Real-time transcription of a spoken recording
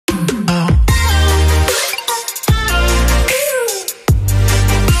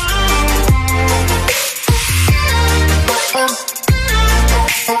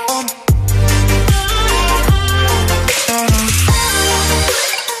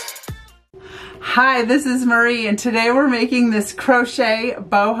Hi, this is Marie, and today we're making this crochet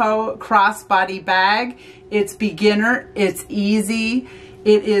boho crossbody bag. It's beginner, it's easy,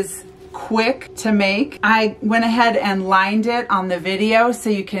 it is quick to make. I went ahead and lined it on the video so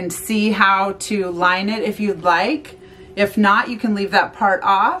you can see how to line it if you'd like. If not, you can leave that part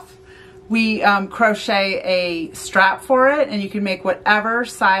off. We crochet a strap for it, and you can make whatever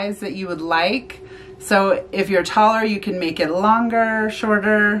size that you would like. So if you're taller, you can make it longer,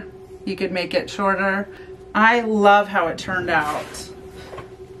 shorter. You could make it shorter. I love how it turned out.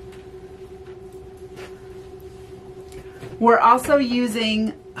 We're also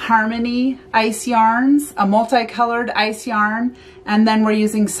using Harmony ice yarns, a multicolored ice yarn, and then we're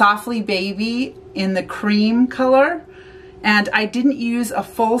using Softly Baby in the cream color. And I didn't use a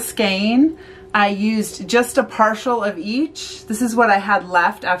full skein. I used just a partial of each. This is what I had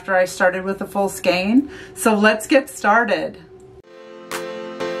left after I started with the full skein. So let's get started.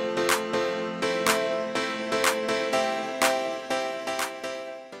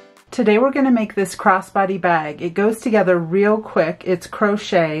 Today we're going to make this crossbody bag. It goes together real quick. It's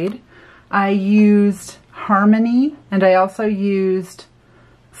crocheted. I used Harmony, and I also used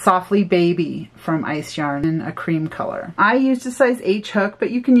Softly Baby from Ice Yarn in a cream color. I used a size H hook,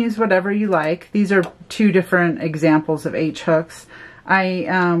 but you can use whatever you like. These are two different examples of H hooks.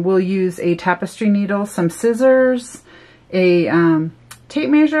 I will use a tapestry needle, some scissors, a tape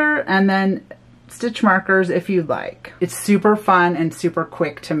measure, and then stitch markers if you'd like. It's super fun and super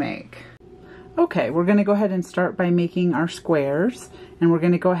quick to make. Okay, we're going to go ahead and start by making our squares, and we're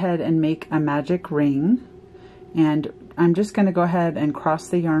going to go ahead and make a magic ring. And I'm just going to go ahead and cross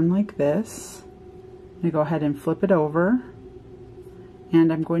the yarn like this. I'm going to go ahead and flip it over,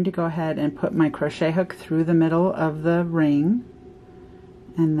 and I'm going to go ahead and put my crochet hook through the middle of the ring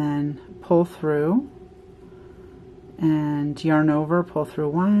and then pull through and yarn over, pull through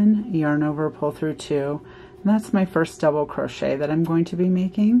one, yarn over, pull through two. And that's my first double crochet that I'm going to be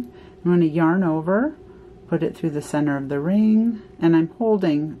making. I'm going to yarn over, put it through the center of the ring, and I'm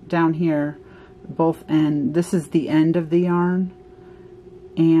holding down here both ends. This is the end of the yarn,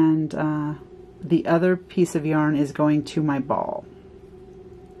 and the other piece of yarn is going to my ball.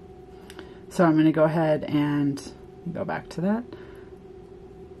 So I'm going to go ahead and go back to that.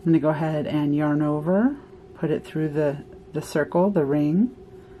 I'm going to go ahead and yarn over, put it through the circle, the ring,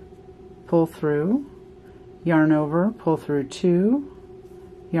 pull through, yarn over, pull through two,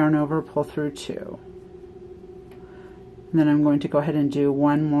 yarn over, pull through two. And then I'm going to go ahead and do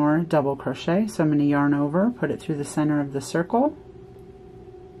one more double crochet. So I'm going to yarn over, put it through the center of the circle.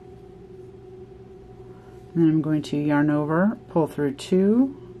 And then I'm going to yarn over, pull through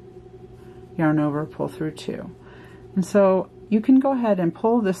two, yarn over, pull through two. And so you can go ahead and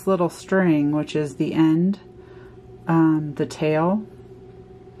pull this little string, which is the end, the tail.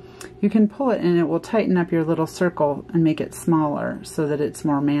 You can pull it and it will tighten up your little circle and make it smaller so that it's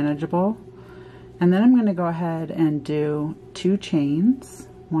more manageable. And then I'm going to go ahead and do two chains,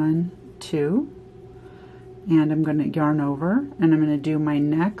 1, 2, and I'm going to yarn over, and I'm going to do my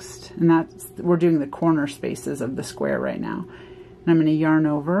next, and we're doing the corner spaces of the square right now. And I'm going to yarn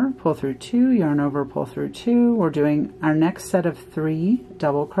over, pull through two, yarn over, pull through two. We're doing our next set of 3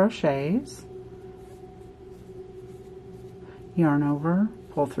 double crochets. Yarn over,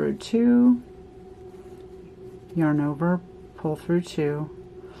 pull through two, yarn over, pull through two.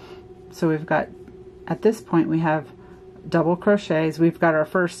 So we've got, at this point we have double crochets. We've got our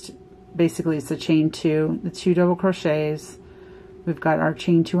first, basically it's a chain 2, the 2 double crochets. We've got our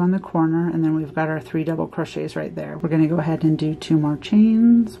chain 2 on the corner, and then we've got our 3 double crochets right there. We're going to go ahead and do 2 more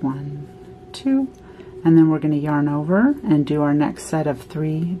chains, 1, 2, and then we're going to yarn over and do our next set of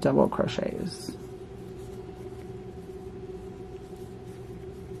 3 double crochets.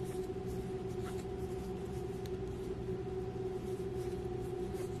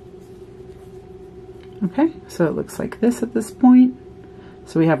 Okay, so it looks like this at this point.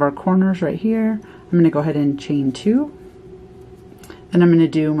 So we have our corners right here. I'm going to go ahead and chain 2. And I'm going to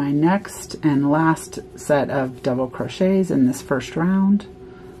do my next and last set of double crochets in this first round.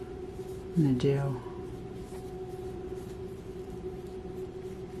 I'm going to do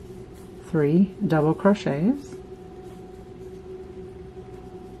 3 double crochets. So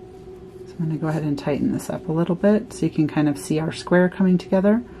I'm going to go ahead and tighten this up a little bit so you can kind of see our square coming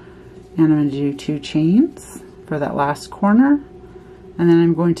together. And I'm going to do 2 chains for that last corner, and then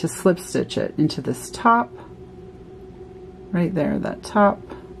I'm going to slip stitch it into this top, right there, that top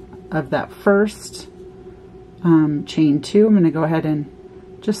of that first chain 2. I'm going to go ahead and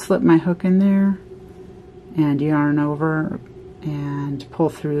just slip my hook in there and yarn over and pull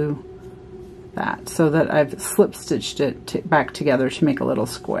through that so that I've slip stitched it back together to make a little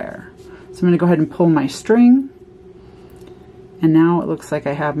square. So I'm going to go ahead and pull my string, and now it looks like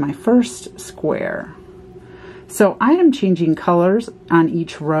I have my first square. So I am changing colors on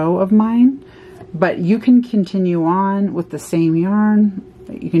each row of mine, but you can continue on with the same yarn.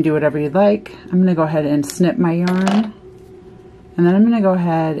 You can do whatever you'd like. I'm going to go ahead and snip my yarn, and then I'm going to go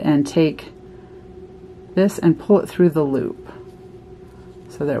ahead and take this and pull it through the loop.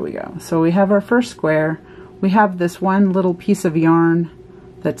 So there we go. So we have our first square. We have this one little piece of yarn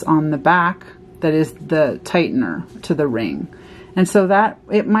that's on the back that is the tightener to the ring. And so that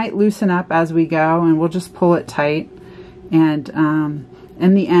it might loosen up as we go, and we'll just pull it tight. And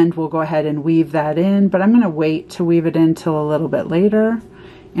in the end, we'll go ahead and weave that in, but I'm going to wait to weave it in till a little bit later.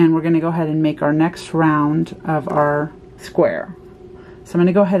 And we're going to go ahead and make our next round of our square. So I'm going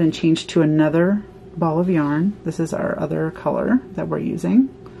to go ahead and change to another ball of yarn. This is our other color that we're using.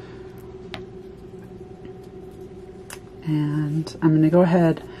 And I'm going to go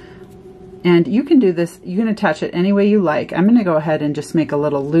ahead, and you can do this, you can attach it any way you like. I'm going to go ahead and just make a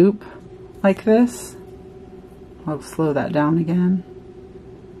little loop like this. I'll slow that down again.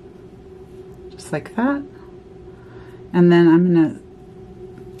 Just like that. And then I'm going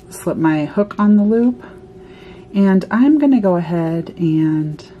to slip my hook on the loop, and I'm going to go ahead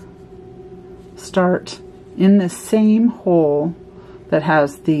and start in the same hole that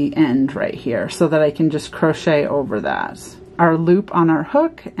has the end right here, so that I can just crochet over that. Our loop on our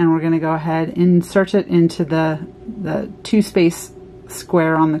hook, and we're going to go ahead and insert it into the 2-space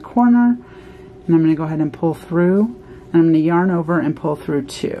square on the corner, and I'm going to go ahead and pull through, and I'm going to yarn over and pull through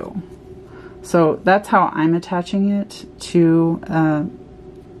 2. So that's how I'm attaching it to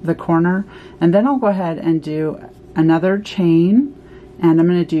the corner. And then I'll go ahead and do another chain, and I'm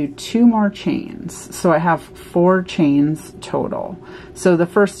going to do 2 more chains. So I have 4 chains total. So the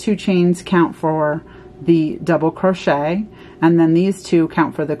first 2 chains count for the double crochet, and then these 2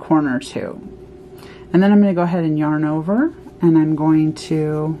 count for the corner 2. And then I'm going to go ahead and yarn over, and I'm going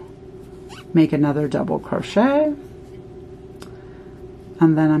to make another double crochet,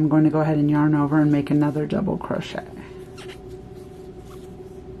 and then I'm going to go ahead and yarn over and make another double crochet.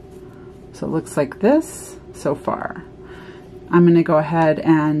 So it looks like this so far. I'm going to go ahead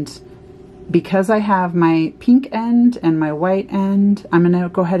and, because I have my pink end and my white end, I'm going to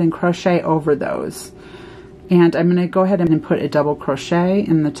go ahead and crochet over those. And I'm going to go ahead and put a double crochet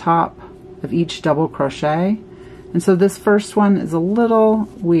in the top of each double crochet. And so this first one is a little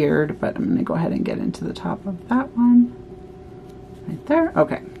weird, but I'm going to go ahead and get into the top of that one. Right there.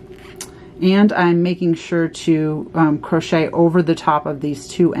 Okay. And I'm making sure to crochet over the top of these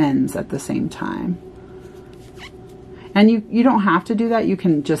 2 ends at the same time. And you don't have to do that. You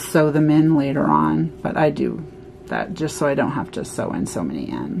can just sew them in later on, but I do that just so I don't have to sew in so many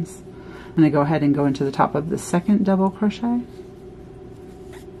ends. I'm going to go ahead and go into the top of the second double crochet.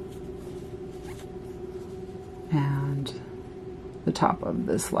 And the top of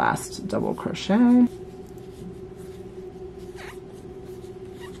this last double crochet.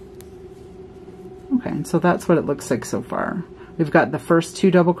 Okay, and so that's what it looks like so far. We've got the first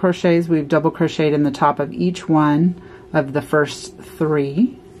 2 double crochets. We've double crocheted in the top of each one of the first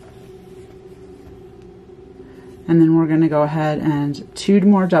 3. And then we're going to go ahead and 2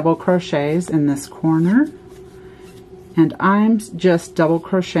 more double crochets in this corner. And I'm just double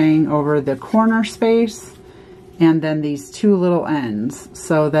crocheting over the corner space and then these 2 little ends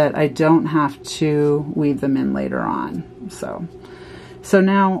so that I don't have to weave them in later on. So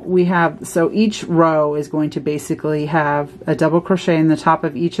now we have, so each row is going to basically have a double crochet in the top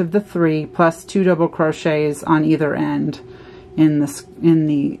of each of the 3 plus 2 double crochets on either end in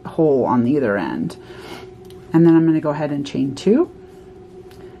the hole on either end. And then I'm going to go ahead and chain 2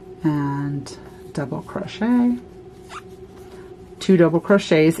 and double crochet, 2 double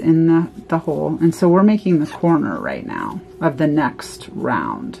crochets in the hole. And so we're making the corner right now of the next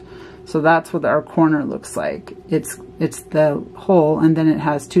round. So that's what our corner looks like. It's the hole, and then it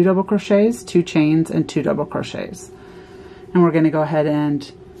has 2 double crochets, 2 chains, and 2 double crochets. And we're going to go ahead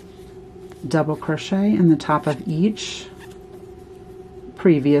and double crochet in the top of each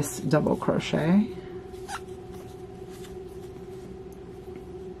previous double crochet.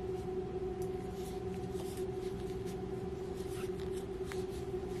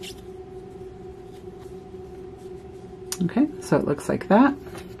 Okay, so it looks like that.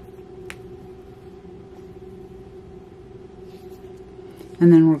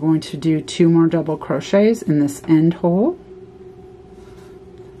 And then we're going to do 2 more double crochets in this end hole.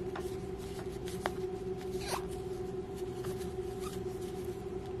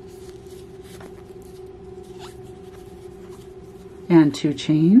 And 2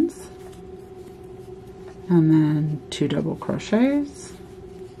 chains. And then 2 double crochets.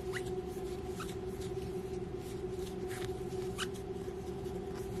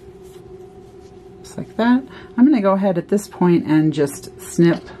 that. I'm going to go ahead at this point and just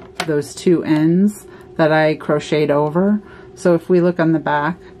snip those two ends that I crocheted over. So if we look on the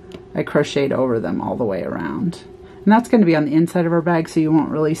back, I crocheted over them all the way around. And that's going to be on the inside of our bag, so you won't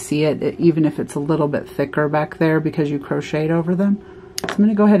really see it, even if it's a little bit thicker back there because you crocheted over them. So I'm going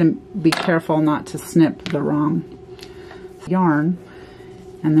to go ahead and be careful not to snip the wrong yarn.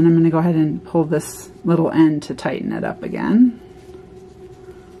 And then I'm going to go ahead and pull this little end to tighten it up again.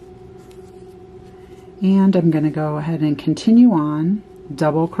 And I'm going to go ahead and continue on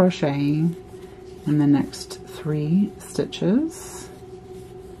double crocheting in the next 3 stitches,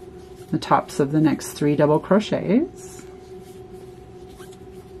 the tops of the next 3 double crochets,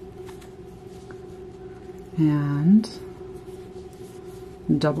 and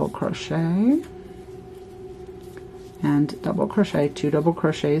double crochet, and double crochet, 2 double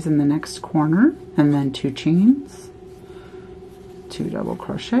crochets in the next corner, and then 2 chains, 2 double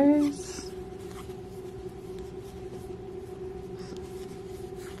crochets,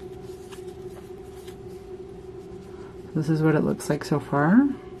 this is what it looks like so far.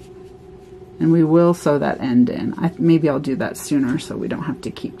 And we will sew that end in. Maybe I'll do that sooner so we don't have to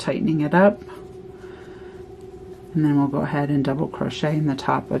keep tightening it up. And then we'll go ahead and double crochet in the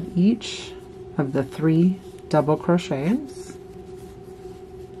top of each of the 3 double crochets.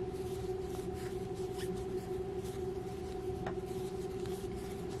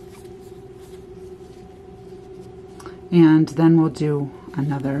 And then we'll do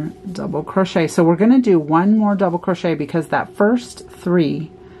another double crochet. So we're going to do 1 more double crochet because that first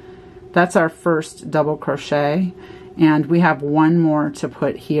 3, that's our first double crochet, and we have 1 more to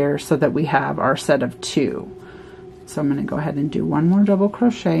put here so that we have our set of 2. So I'm going to go ahead and do 1 more double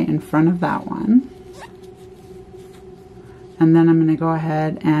crochet in front of that one. And then I'm going to go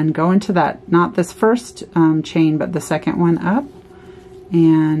ahead and go into that, not this first chain, but the second one up,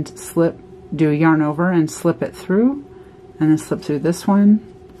 and slip, do a yarn over and slip it through, and then slip through this one,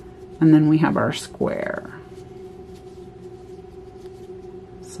 and then we have our square.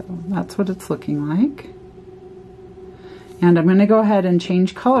 So that's what it's looking like. And I'm going to go ahead and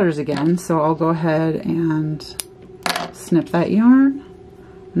change colors again. So I'll go ahead and snip that yarn.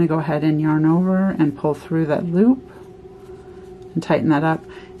 I'm going to go ahead and yarn over and pull through that loop and tighten that up.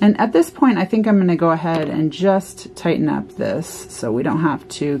 And at this point, I think I'm going to go ahead and just tighten up this so we don't have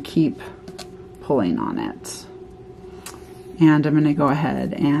to keep pulling on it. And I'm going to go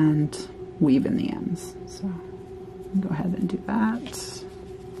ahead and weave in the ends. So I'll go ahead and do that.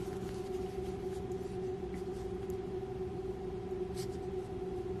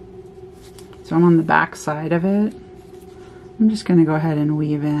 So I'm on the back side of it. I'm just going to go ahead and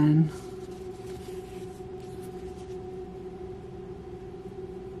weave in.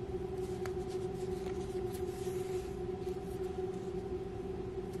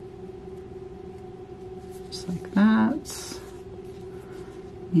 Just like that.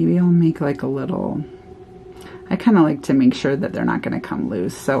 Maybe I'll make like a little, I kind of like to make sure that they're not going to come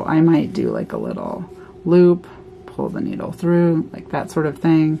loose. So I might do like a little loop, pull the needle through, like that sort of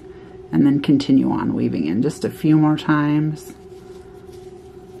thing. And then continue on weaving in just a few more times.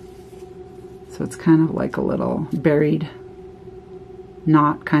 So it's kind of like a little buried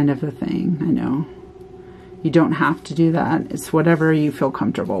knot kind of a thing. I know you don't have to do that. It's whatever you feel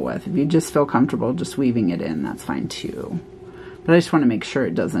comfortable with. If you just feel comfortable just weaving it in, that's fine too. But I just want to make sure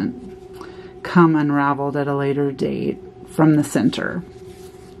it doesn't come unraveled at a later date from the center.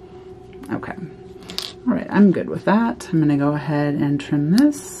 Okay. All right, I'm good with that. I'm going to go ahead and trim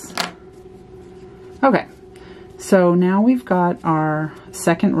this. Okay, so now we've got our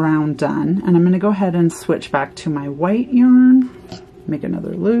second round done, and I'm going to go ahead and switch back to my white yarn, make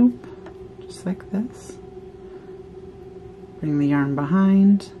another loop, just like this. Bring the yarn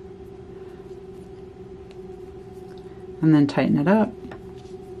behind, and then tighten it up.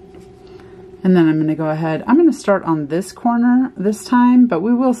 And then I'm going to go ahead, I'm going to start on this corner this time, but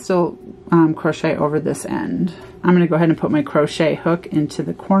we will still crochet over this end. I'm going to go ahead and put my crochet hook into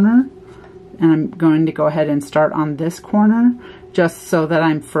the corner. And I'm going to go ahead and start on this corner just so that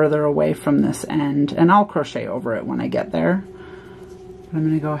I'm further away from this end, and I'll crochet over it when I get there. But I'm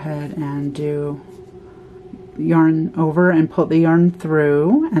going to go ahead and do yarn over and pull the yarn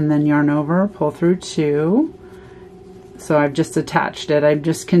through, and then yarn over, pull through 2. So I've just attached it. I'm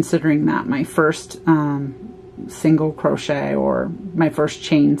just considering that my first single crochet, or my first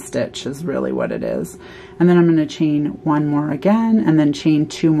chain stitch is really what it is. And then I'm going to chain 1 more again, and then chain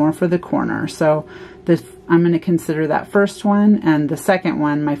 2 more for the corner. So I'm going to consider that first one and the second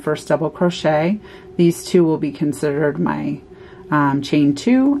one my first double crochet. These 2 will be considered my chain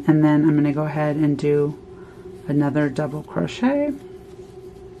 2, and then I'm going to go ahead and do another double crochet.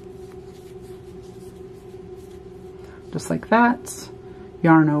 just like that.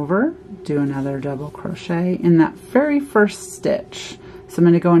 Yarn over, do another double crochet in that very first stitch. So I'm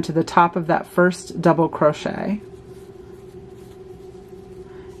going to go into the top of that first double crochet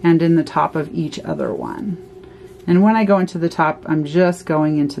and in the top of each other one. And when I go into the top, I'm just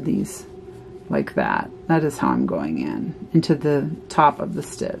going into these like that. That is how I'm going into the top of the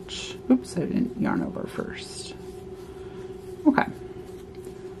stitch. Oops, I didn't yarn over first. Okay,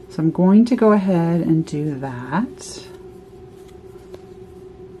 so I'm going to go ahead and do that.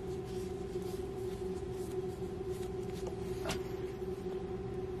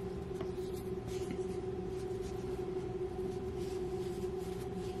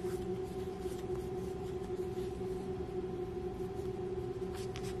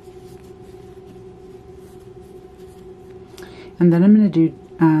 And then I'm going to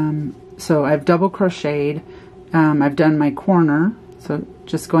do, so I've double crocheted, I've done my corner, so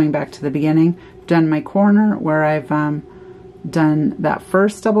just going back to the beginning, I've done my corner where I've done that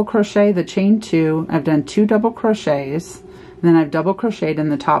first double crochet, the chain 2, I've done 2 double crochets, and then I've double crocheted in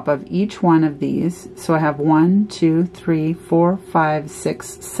the top of each one of these, so I have 1, 2, 3, 4, 5, 6,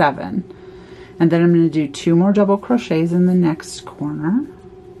 7, and then I'm going to do 2 more double crochets in the next corner.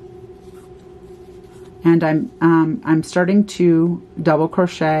 And I'm starting to double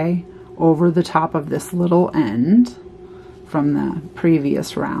crochet over the top of this little end from the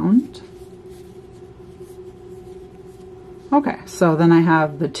previous round. Okay, so then I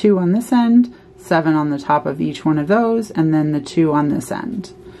have the 2 on this end, 7 on the top of each one of those, and then the 2 on this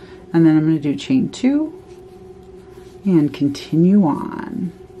end. And then I'm going to do chain 2 and continue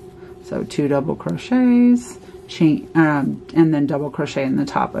on. So 2 double crochets, chain, and then double crochet in the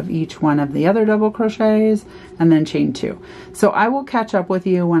top of each one of the other double crochets, and then chain 2. So I will catch up with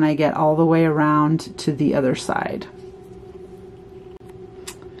you when I get all the way around to the other side.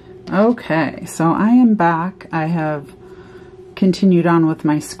 Okay, so I am back. I have continued on with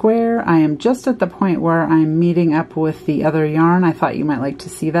my square. I am just at the point where I'm meeting up with the other yarn. I thought you might like to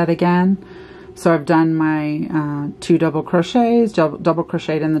see that again. So I've done my 2 double crochets, double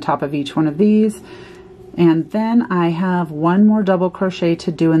crocheted in the top of each one of these. And then I have 1 more double crochet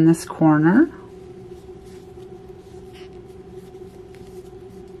to do in this corner.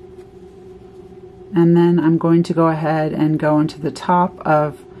 And then I'm going to go ahead and go into the top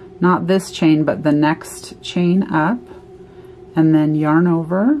of, not this chain, but the next chain up, and then yarn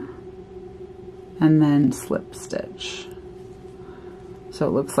over, and then slip stitch. So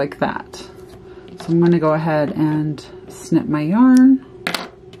it looks like that. So I'm going to go ahead and snip my yarn,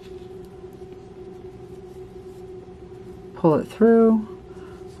 pull it through.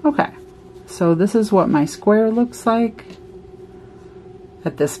 Okay, so this is what my square looks like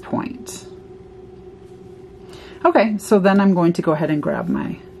at this point. Okay, so then I'm going to go ahead and grab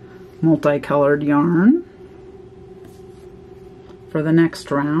my multicolored yarn for the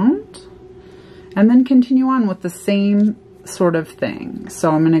next round and then continue on with the same sort of thing. So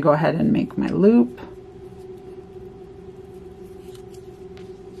I'm going to go ahead and make my loop.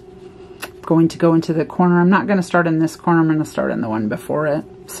 Going to go into the corner. I'm not going to start in this corner, I'm going to start in the one before it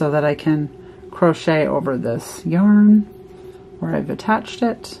so that I can crochet over this yarn where I've attached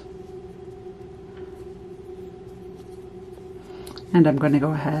it. And I'm going to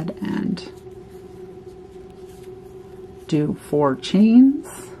go ahead and do 4 chains.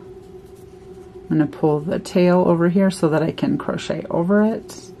 I'm going to pull the tail over here so that I can crochet over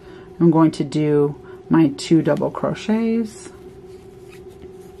it. I'm going to do my 2 double crochets.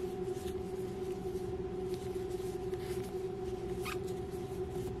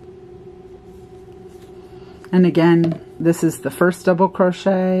 And again, this is the first double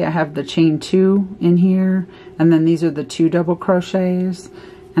crochet. I have the chain 2 in here, and then these are the 2 double crochets.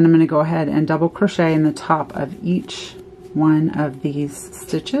 And I'm going to go ahead and double crochet in the top of each one of these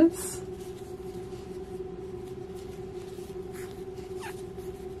stitches.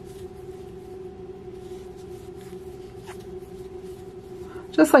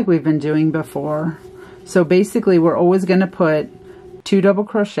 Just like we've been doing before. So basically we're always going to put 2 double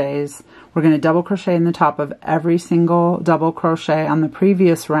crochets. We're going to double crochet in the top of every single double crochet on the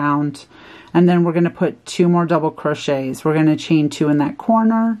previous round, and then we're going to put 2 more double crochets. We're going to chain 2 in that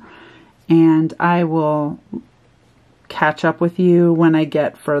corner, and I will catch up with you when I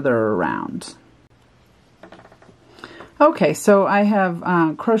get further around. Okay, so I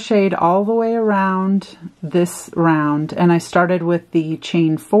have crocheted all the way around this round, and I started with the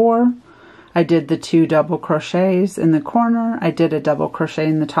chain 4. I did the 2 double crochets in the corner. I did a double crochet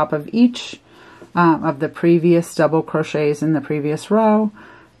in the top of each of the previous double crochets in the previous row,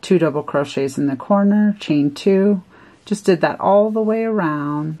 2 double crochets in the corner, chain 2. Just did that all the way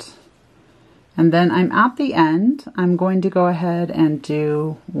around. And then I'm at the end. I'm going to go ahead and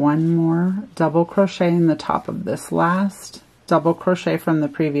do one more double crochet in the top of this last double crochet from the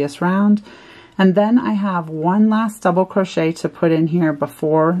previous round. And then I have one last double crochet to put in here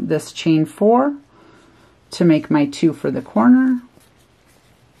before this chain 4 to make my 2 for the corner.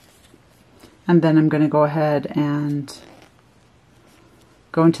 And then I'm going to go ahead and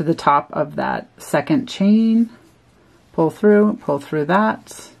go into the top of that second chain, pull through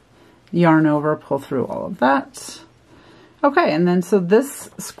that, yarn over, pull through all of that. Okay, and then so this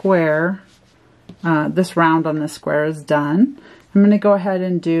square, this round on the square is done. I'm going to go ahead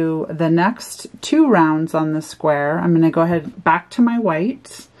and do the next 2 rounds on the square. I'm going to go ahead back to my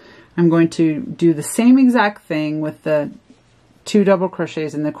white. I'm going to do the same exact thing with the 2 double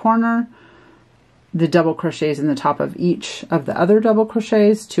crochets in the corner, the double crochets in the top of each of the other double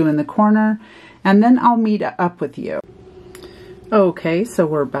crochets, 2 in the corner, and then I'll meet up with you. Okay, so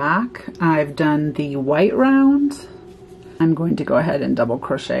we're back. I've done the white round. I'm going to go ahead and double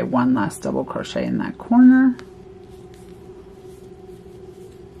crochet one last double crochet in that corner.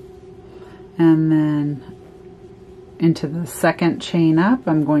 And then into the second chain up,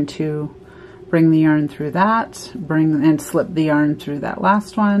 I'm going to bring the yarn through that, and slip the yarn through that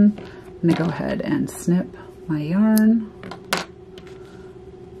last one. I'm going to go ahead and snip my yarn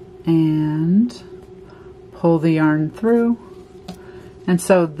and pull the yarn through. And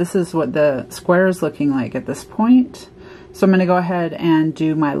so this is what the square is looking like at this point. So I'm going to go ahead and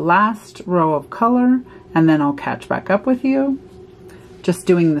do my last row of color, and then I'll catch back up with you. Just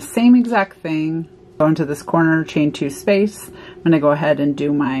doing the same exact thing. Go into this corner, chain 2 space. I'm going to go ahead and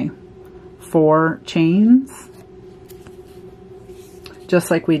do my 4 chains,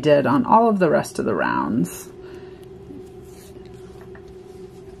 just like we did on all of the rest of the rounds.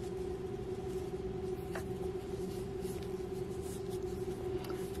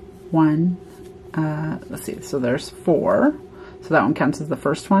 Let's see, so there's 4. So that one counts as the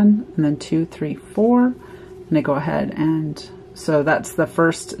first one, and then 2, 3, 4. I'm gonna go ahead and, so that's the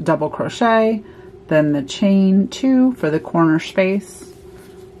first double crochet, then the chain 2 for the corner space.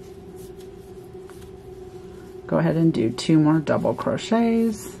 Go ahead and do 2 more double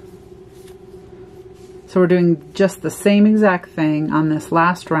crochets. So we're doing just the same exact thing on this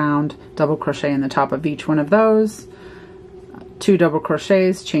last round, double crochet in the top of each one of those, 2 double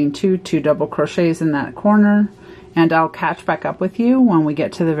crochets, chain 2, 2 double crochets in that corner, and I'll catch back up with you when we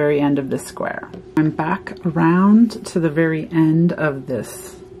get to the very end of this square. I'm back around to the very end of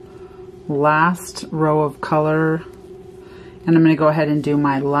this last row of color, and I'm going to go ahead and do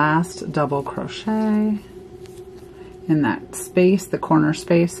my last double crochet in that space, the corner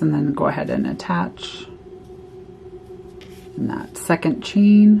space, and then go ahead and attach in that second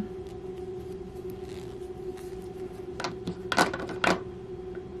chain.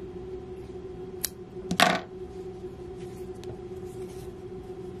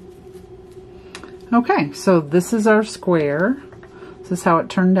 Okay, so this is our square. This is how it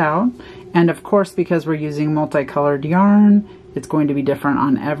turned out. And of course, because we're using multicolored yarn, it's going to be different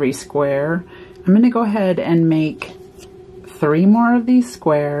on every square. I'm going to go ahead and make 3 more of these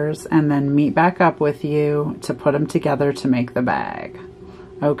squares and then meet back up with you to put them together to make the bag.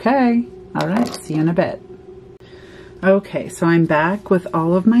 Okay, all right, see you in a bit. Okay, so I'm back with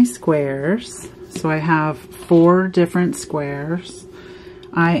all of my squares. So I have 4 different squares.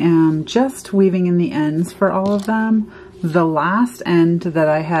 I am just weaving in the ends for all of them. The last end that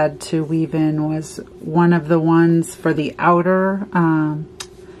I had to weave in was one of the ones for the outer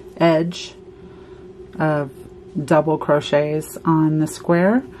edge of double crochets on the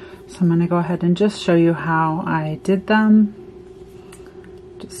square. So I'm going to go ahead and just show you how I did them.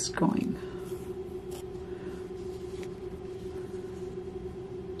 Just going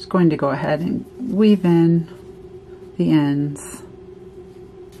to go ahead and weave in the ends.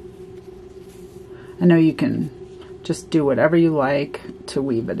 I know you can just do whatever you like to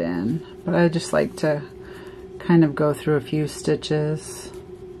weave it in, but I just like to kind of go through a few stitches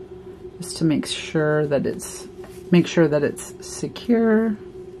just to make sure that it's secure.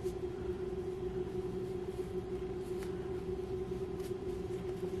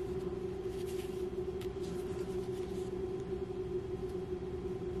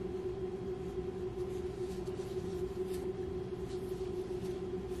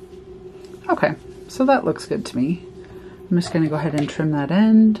 Okay. So that looks good to me. I'm just going to go ahead and trim that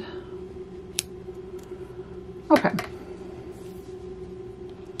end. Okay.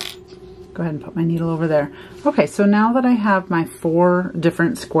 Go ahead and put my needle over there. Okay, so now that I have my 4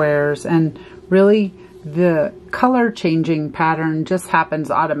 different squares, and really the color changing pattern just happens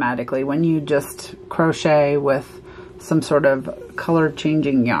automatically when you just crochet with some sort of color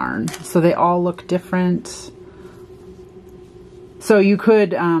changing yarn. So they all look different. So you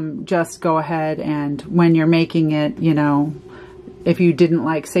could just go ahead and when you're making it, you know, if you didn't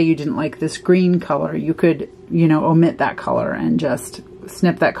like, say you didn't like this green color, you could, you know, omit that color and just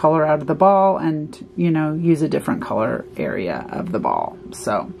snip that color out of the ball and, you know, use a different color area of the ball.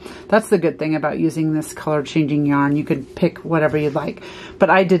 So that's the good thing about using this color changing yarn. You could pick whatever you'd like,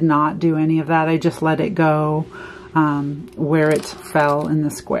 but I did not do any of that. I just let it go where it fell in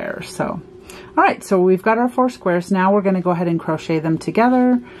the square. So, all right, so we've got our 4 squares. Now we're going to go ahead and crochet them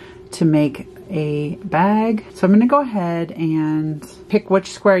together to make a bag. So I'm going to go ahead and pick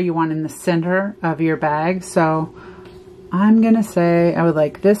which square you want in the center of your bag. So I'm going to say I would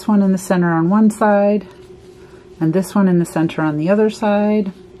like this one in the center on one side and this one in the center on the other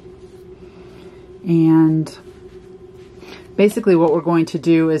side. And basically what we're going to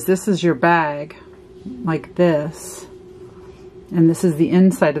do is this is your bag like this. And this is the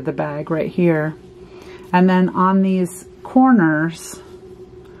inside of the bag right here. And then on these corners,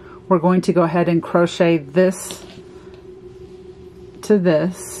 we're going to go ahead and crochet this to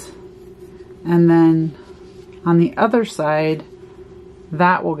this. And then on the other side,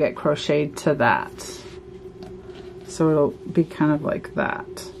 that will get crocheted to that. So it'll be kind of like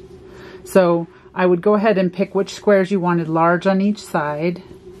that. So I would go ahead and pick which squares you wanted large on each side.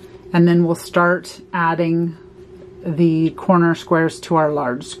 And then we'll start adding the corner squares to our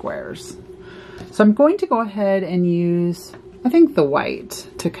large squares. So I'm going to go ahead and use, I think, the white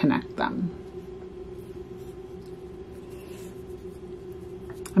to connect them.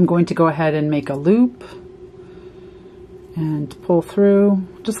 I'm going to go ahead and make a loop and pull through,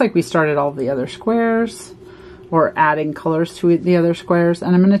 just like we started all the other squares, or adding colors to the other squares.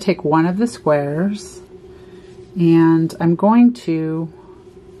 And I'm going to take one of the squares and I'm going to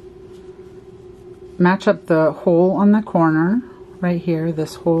match up the hole on the corner right here,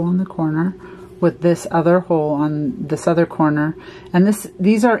 this hole in the corner, with this other hole on this other corner. And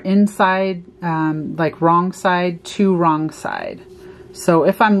these are inside, like wrong side to wrong side. So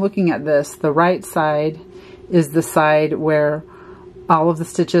if I'm looking at this, the right side is the side where all of the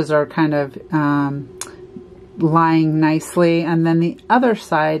stitches are kind of lying nicely. And then the other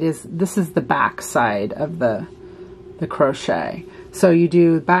side is, this is the back side of the crochet. So you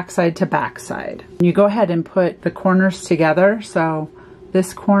do backside to backside. You go ahead and put the corners together. So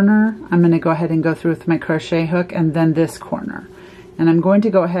this corner, I'm going to go ahead and go through with my crochet hook, and then this corner. And I'm going to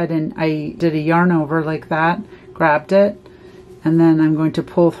go ahead and I did a yarn over like that, grabbed it, and then I'm going to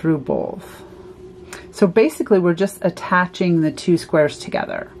pull through both. So basically we're just attaching the 2 squares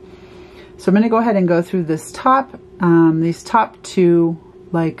together. So I'm going to go ahead and go through this top, these top 2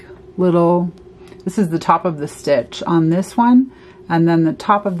 like little, this is the top of the stitch on this one, and then the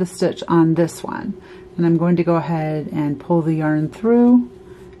top of the stitch on this one. And I'm going to go ahead and pull the yarn through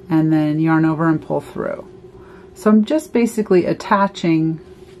and then yarn over and pull through. So I'm just basically attaching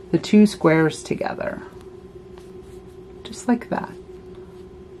the 2 squares together, just like that.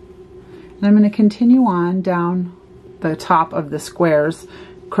 And I'm going to continue on down the top of the squares,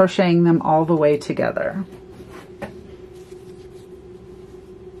 crocheting them all the way together.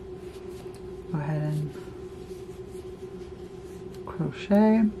 Go ahead and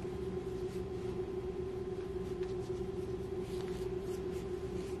crochet.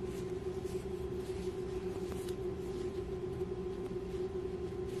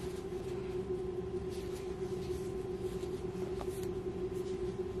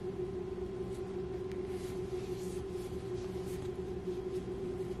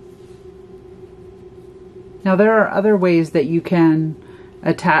 Now there are other ways that you can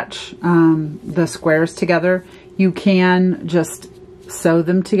attach the squares together. You can just sew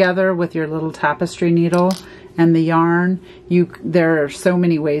them together with your little tapestry needle and the yarn. There are so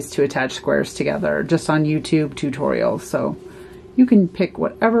many ways to attach squares together just on YouTube tutorials. So you can pick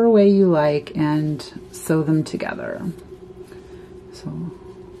whatever way you like and sew them together. So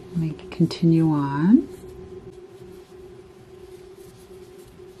let me continue on.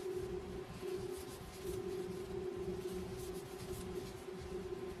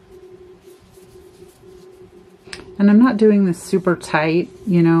 And I'm not doing this super tight,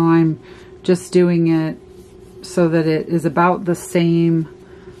 you know, I'm just doing it so that it is about the same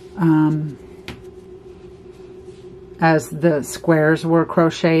as the squares were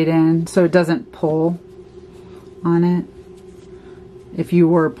crocheted in, so it doesn't pull on it. If you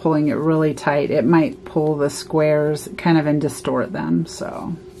were pulling it really tight, it might pull the squares kind of and distort them.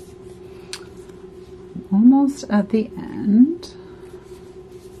 So almost at the end.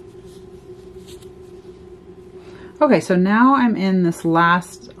 Okay, so now I'm in this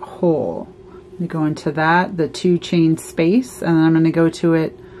last hole, You go into that, the 2 chain space, and then I'm going to go to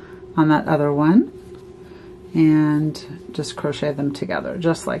it on that other one and just crochet them together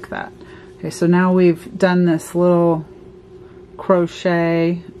just like that. Okay, so now we've done this little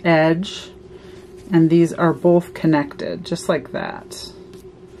crochet edge, and these are both connected just like that.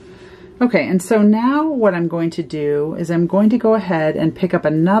 Okay, and so now what I'm going to do is I'm going to go ahead and pick up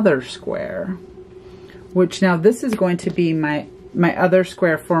another square, which now this is going to be my other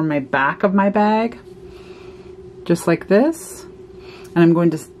square for my back of my bag, just like this. And I'm going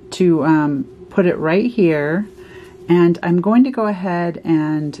to put it right here, and I'm going to go ahead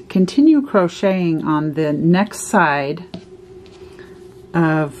and continue crocheting on the next side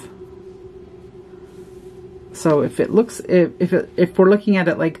of, so if it looks, if we're looking at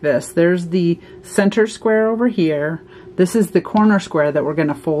it like this, there's the center square over here. This is the corner square that we're going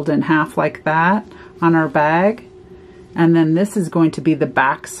to fold in half like that on our bag. And then this is going to be the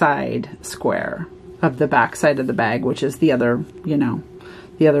back side square of the back side of the bag, which is the other, you know,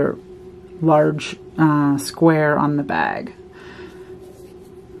 the other large square on the bag,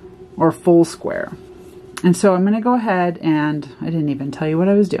 or full square. And so I'm going to go ahead and, I didn't even tell you what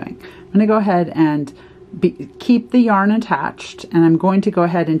I was doing. I'm going to go ahead and keep the yarn attached, and I'm going to go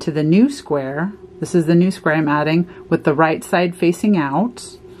ahead into the new square. This is the new square I'm adding with the right side facing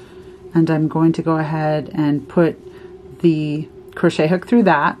out. And I'm going to go ahead and put the crochet hook through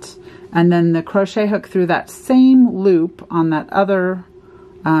that, and then the crochet hook through that same loop on that other,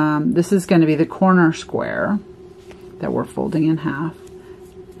 this is going to be the corner square that we're folding in half.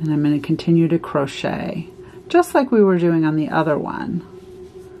 And I'm going to continue to crochet just like we were doing on the other one.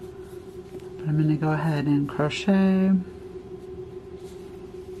 But I'm going to go ahead and crochet.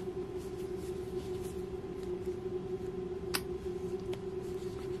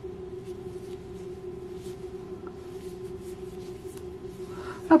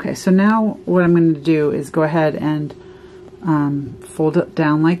 Okay, so now what I'm going to do is go ahead and fold it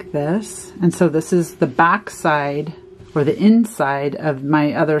down like this. And so this is the back side, or the inside of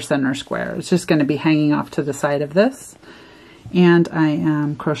my other center square. It's just going to be hanging off to the side of this. And I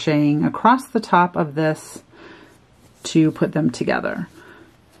am crocheting across the top of this to put them together.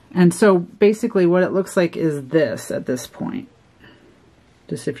 And so basically what it looks like is this at this point.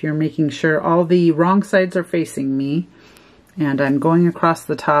 Just if you're making sure all the wrong sides are facing me. And I'm going across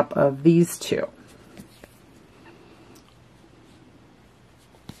the top of these two.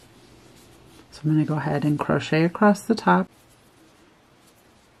 So I'm going to go ahead and crochet across the top.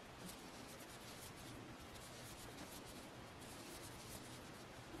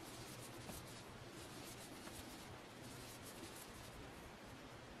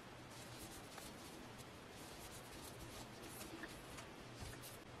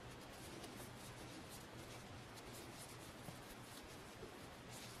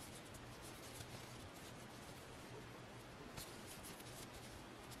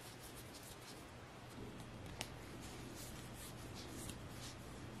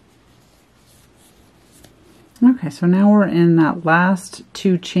 Okay, so now we're in that last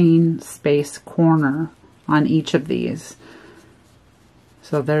 2 chain space corner on each of these.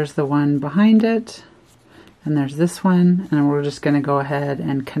 So there's the one behind it, and there's this one, and we're just going to go ahead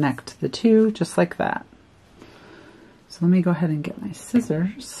and connect the two just like that. So let me go ahead and get my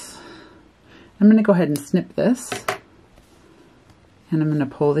scissors. I'm going to go ahead and snip this, and I'm going to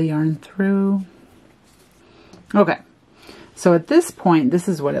pull the yarn through. Okay, so at this point, this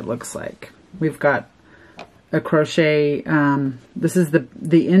is what it looks like. We've got a crochet, this is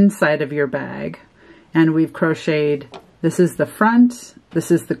the inside of your bag, and we've crocheted, this is the front, this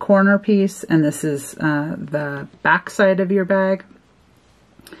is the corner piece, and this is the back side of your bag.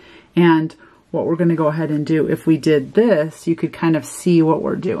 And what we're going to go ahead and do, if we did this, you could kind of see what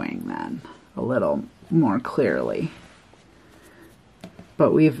we're doing then a little more clearly.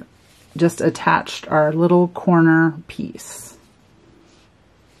 But we've just attached our little corner piece.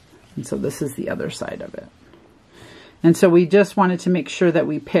 And so this is the other side of it. And so we just wanted to make sure that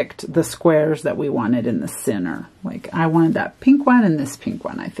we picked the squares that we wanted in the center. Like I wanted that pink one and this pink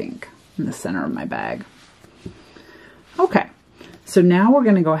one, I think, in the center of my bag. Okay, so now we're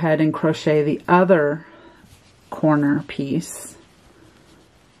going to go ahead and crochet the other corner piece.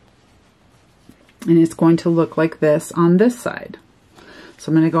 And it's going to look like this on this side.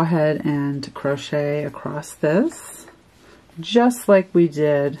 So I'm going to go ahead and crochet across this, just like we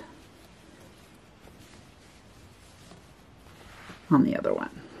did on the other one.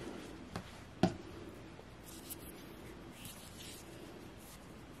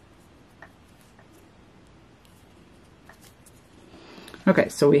 Okay,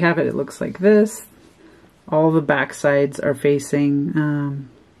 so we have it, it looks like this. All the back sides are facing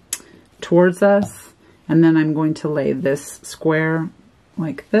towards us, and then I'm going to lay this square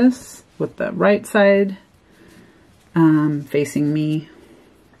like this with the right side facing me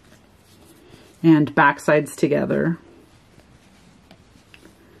and back sides together.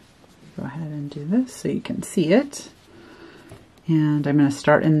 Go ahead and do this so you can see it. And I'm going to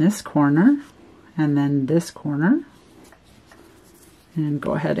start in this corner and then this corner and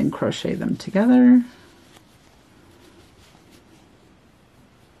go ahead and crochet them together.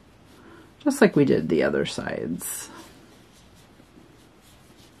 Just like we did the other sides.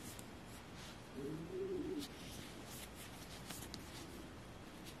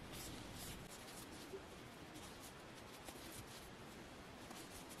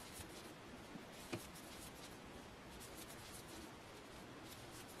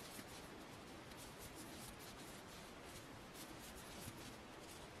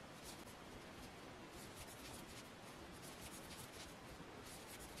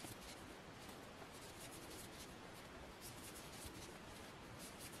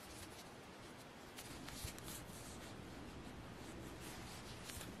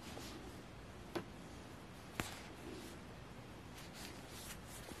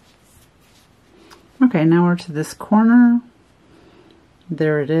 Okay, now we're to this corner.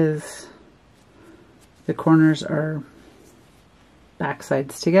 There it is. The corners are back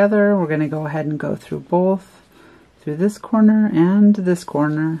sides together. We're going to go ahead and go through both, through this corner and this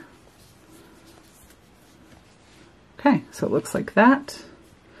corner. Okay, so it looks like that.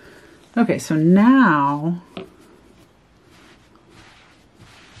 Okay, so now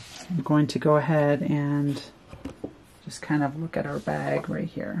I'm going to go ahead and just kind of look at our bag right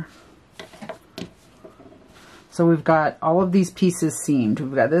here. So we've got all of these pieces seamed.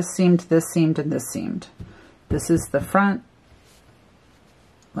 We've got this seamed, and this seamed. This is the front,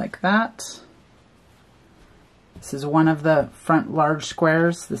 like that. This is one of the front large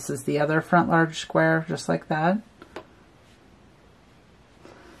squares. This is the other front large square, just like that.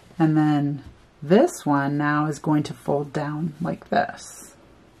 And then this one now is going to fold down like this.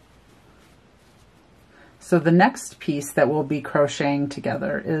 So the next piece that we'll be crocheting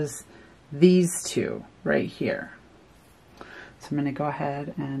together is these two right here. So I'm going to go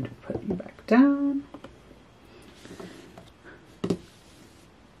ahead and put you back down.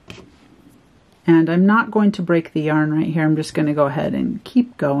 And I'm not going to break the yarn right here. I'm just going to go ahead and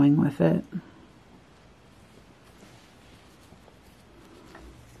keep going with it.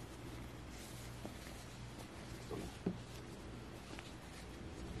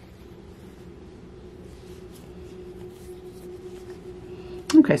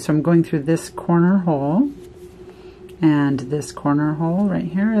 Okay, so I'm going through this corner hole and this corner hole right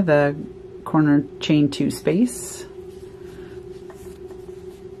here, the corner chain 2 space.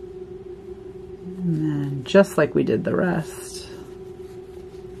 And then just like we did the rest.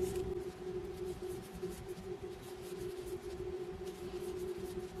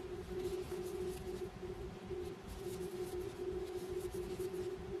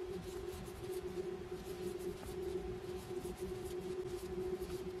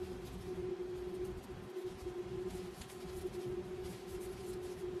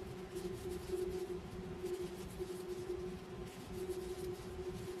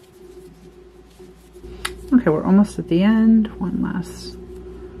 Okay, we're almost at the end. One last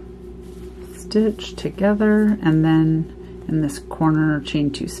stitch together, and then in this corner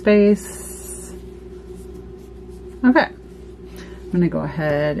chain 2 space. Okay, I'm going to go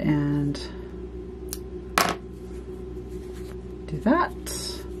ahead and do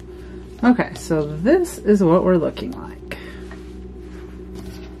that. Okay, so this is what we're looking like.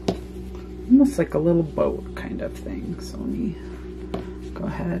 Almost like a little boat kind of thing. So let me go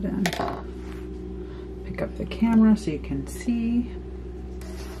ahead and pick up the camera so you can see.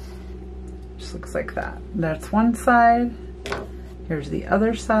 Just looks like that. That's one side. Here's the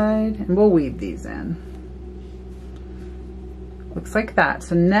other side, and we'll weave these in. Looks like that.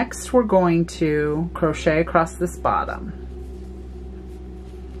 So next we're going to crochet across this bottom.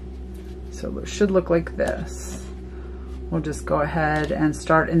 So it should look like this. We'll just go ahead and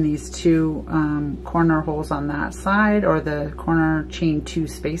start in these two corner holes on that side, or the corner chain 2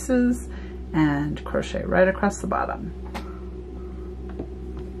 spaces, and crochet right across the bottom.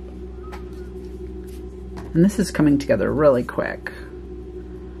 And this is coming together really quick.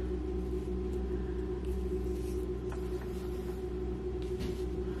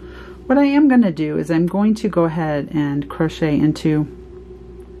 What I am going to do is I'm going to go ahead and crochet into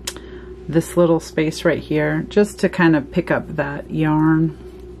this little space right here, just to kind of pick up that yarn.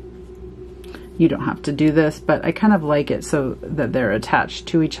 You don't have to do this, but I kind of like it so that they're attached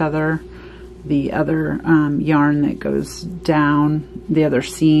to each other. The other yarn that goes down, the other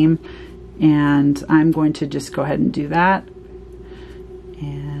seam, And I'm going to just go ahead and do that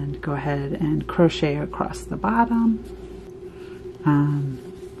and go ahead and crochet across the bottom.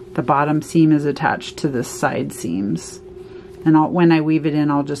 The bottom seam is attached to the side seams. And when I weave it in,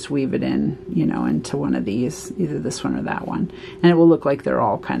 I'll just weave it in, you know, into one of these, either this one or that one. And it will look like they're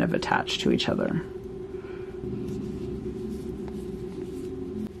all kind of attached to each other.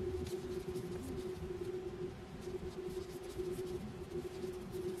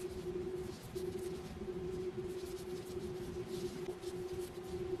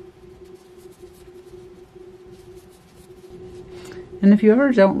 And if you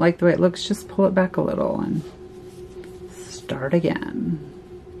ever don't like the way it looks, just pull it back a little and start again.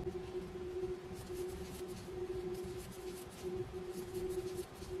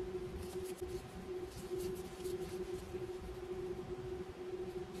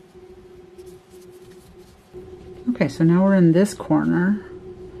 Okay, so now we're in this corner,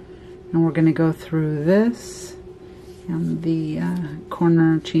 and we're going to go through this and the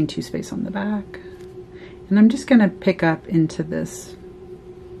corner chain 2 space on the back. And I'm just going to pick up into this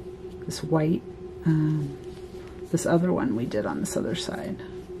white, this other one we did on this other side.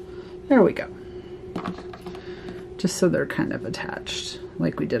 There we go. Just so they're kind of attached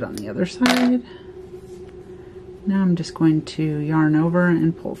like we did on the other side. Now I'm just going to yarn over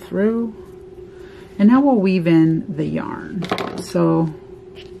and pull through. And now we'll weave in the yarn. So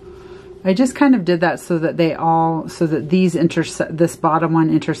I just kind of did that so that these this bottom one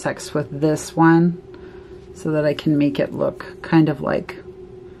intersects with this one, so that I can make it look kind of like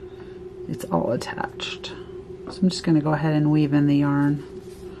it's all attached. So I'm just going to go ahead and weave in the yarn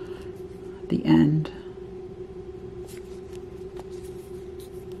at the end.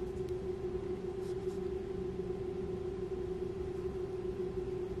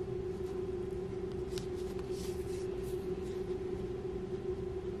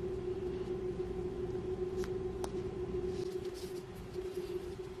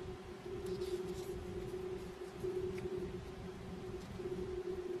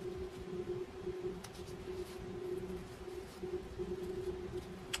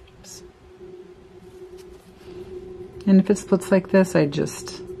 And if it splits like this, I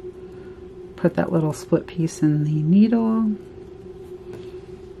just put that little split piece in the needle.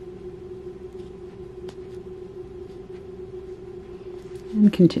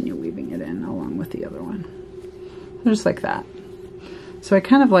 And continue weaving it in along with the other one. Just like that. So I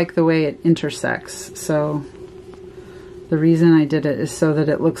kind of like the way it intersects. So the reason I did it is so that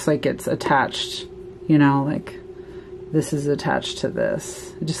it looks like it's attached, you know, like this is attached to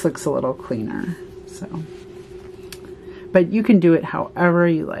this. It just looks a little cleaner. So. But you can do it however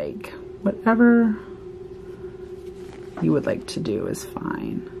you like. Whatever you would like to do is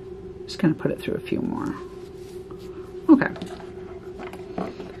fine. Just gonna put it through a few more. Okay.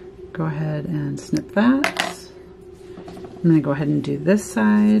 Go ahead and snip that. I'm gonna go ahead and do this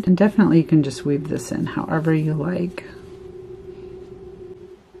side. And definitely you can just weave this in however you like.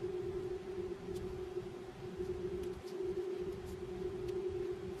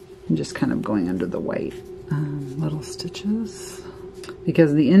 I'm just kind of going under the white little stitches,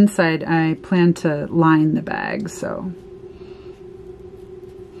 because the inside I plan to line the bag, so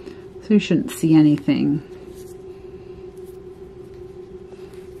you shouldn't see anything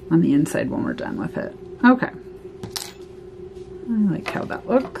on the inside when we're done with it. Okay, I like how that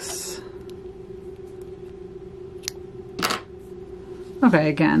looks. Okay,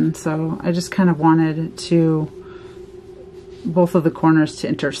 again, so I just kind of wanted both of the corners to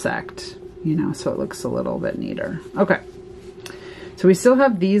intersect, you know, so it looks a little bit neater. Okay, so we still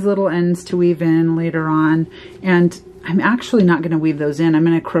have these little ends to weave in later on, and I'm actually not going to weave those in. I'm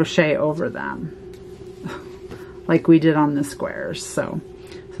going to crochet over them like we did on the squares. So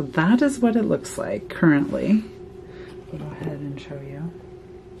that is what it looks like currently. I'll go ahead and show you.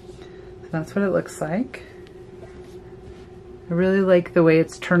 So that's what it looks like. I really like the way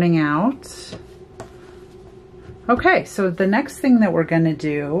it's turning out. Okay, so the next thing that we're going to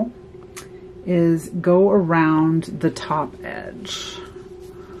do is go around the top edge.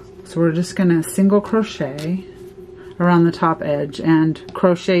 So we're just going to single crochet around the top edge and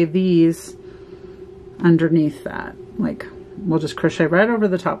crochet these underneath that. Like, we'll just crochet right over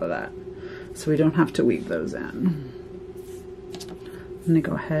the top of that, so we don't have to weave those in. I'm going to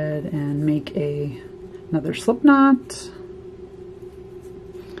go ahead and make another slip knot.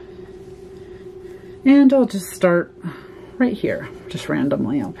 And I'll just start right here, just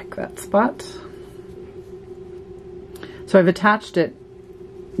randomly. I'll pick that spot. So I've attached it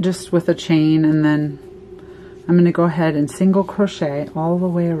just with a chain, and then I'm going to go ahead and single crochet all the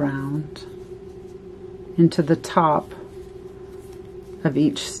way around into the top of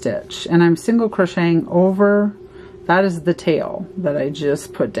each stitch. And I'm single crocheting over, that is the tail that I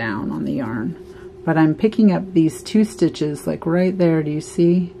just put down on the yarn. But I'm picking up these 2 stitches like right there, do you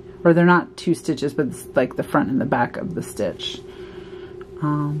see? Or they're not 2 stitches, but it's like the front and the back of the stitch.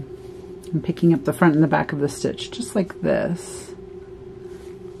 I'm picking up the front and the back of the stitch just like this.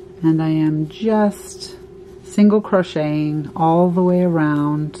 And I am just single crocheting all the way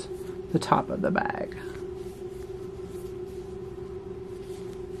around the top of the bag.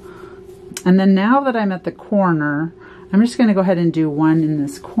 And then now that I'm at the corner, I'm just going to go ahead and do one in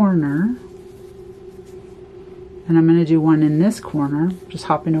this corner. And I'm going to do one in this corner, just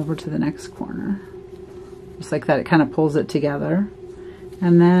hopping over to the next corner. Just like that, it kind of pulls it together.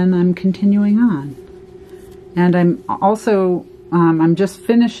 And then I'm continuing on. And I'm also, I'm just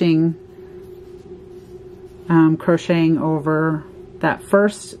finishing crocheting over that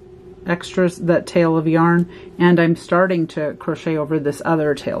first extra, that tail of yarn, and I'm starting to crochet over this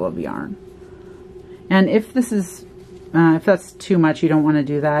other tail of yarn. And if this is, if that's too much, you don't want to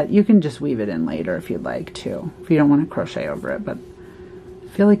do that, you can just weave it in later if you'd like to, if you don't want to crochet over it, but I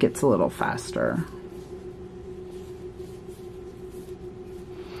feel like it's a little faster.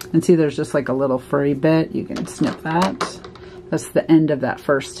 And see, there's just like a little furry bit, you can snip that. That's the end of that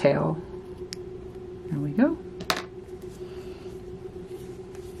first tail. There we go.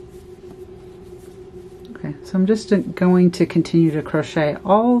 Okay, so I'm just going to continue to crochet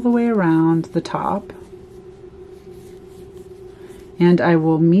all the way around the top. And I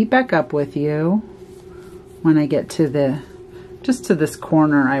will meet back up with you when I get to the, just to this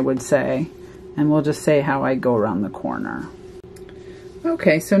corner, I would say. And we'll just say how I go around the corner.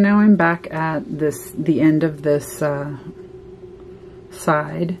 Okay, so now I'm back at the end of this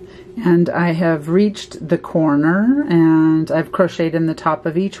side. And I have reached the corner and I've crocheted in the top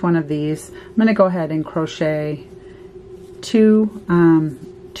of each one of these. I'm going to go ahead and crochet 2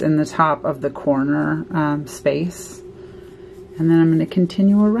 in the top of the corner space. And then I'm going to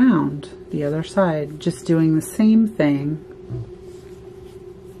continue around the other side, just doing the same thing.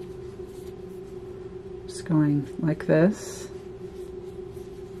 Just going like this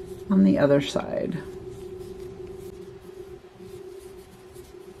on the other side.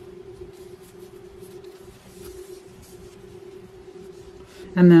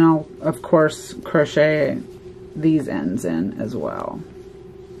 And then I'll, of course, crochet these ends in as well,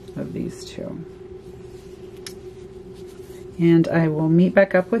 of these 2. And I will meet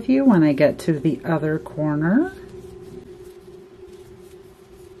back up with you when I get to the other corner.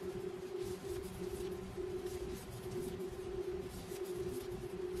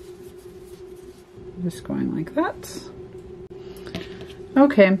 Just going like that.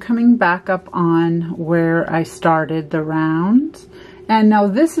 Okay, I'm coming back up on where I started the round. And now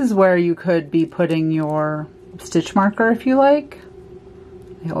this is where you could be putting your stitch marker if you like.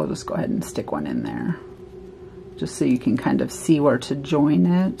 I'll just go ahead and stick one in there, just so you can kind of see where to join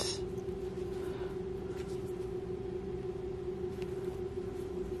it.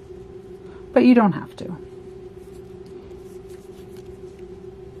 But you don't have to.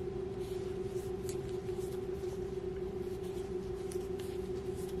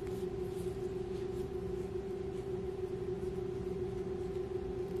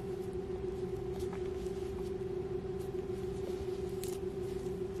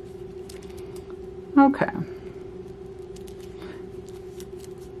 Okay.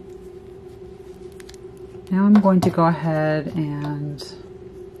 Now I'm going to go ahead and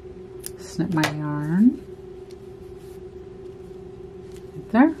snip my yarn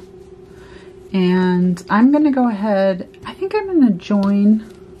right there. And I'm going to go ahead, I think I'm going to join,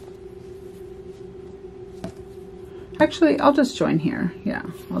 actually I'll just join here. Yeah,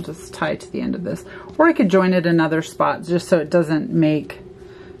 I'll just tie it to the end of this. Or I could join it another spot just so it doesn't make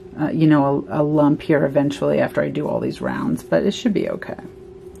you know, a lump here eventually after I do all these rounds, but it should be okay.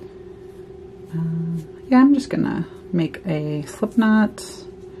 Yeah, I'm just gonna make a slip knot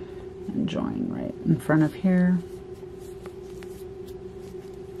and join right in front of here.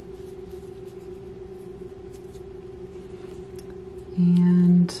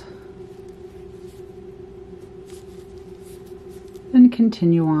 And then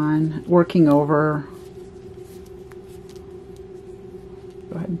continue on working over.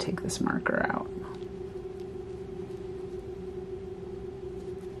 Go ahead and take this marker out.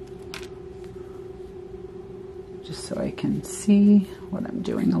 Just so I can see what I'm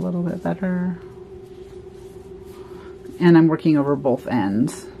doing a little bit better. And I'm working over both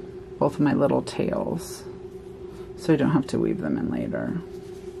ends, both of my little tails, so I don't have to weave them in later.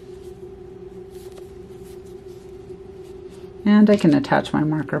 And I can attach my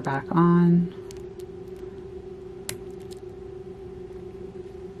marker back on.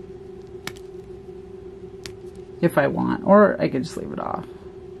 if I want, or I could just leave it off.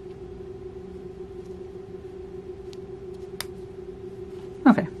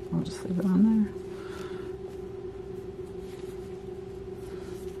 Okay, I'll just leave it on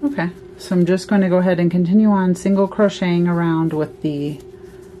there. Okay, so I'm just going to go ahead and continue on single crocheting around with the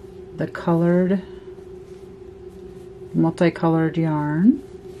colored, multicolored yarn.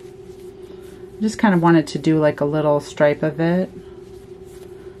 I just kind of wanted to do like a little stripe of it,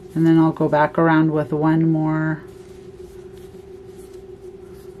 and then I'll go back around with one more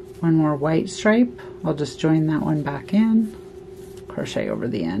white stripe. I'll just join that one back in, crochet over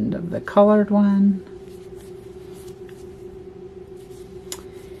the end of the colored one,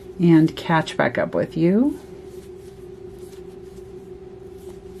 and catch back up with you.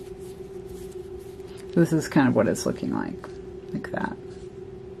 So this is kind of what it's looking like that.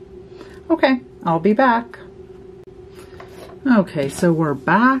 Okay, I'll be back. Okay, so we're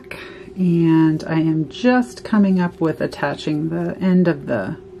back, and I am just coming up with attaching the end of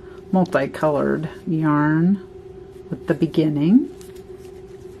the multicolored yarn with the beginning.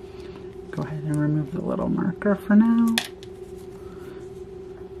 Go ahead and remove the little marker for now.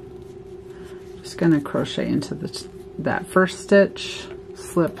 Just gonna crochet into that first stitch,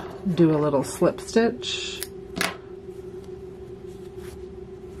 do a little slip stitch.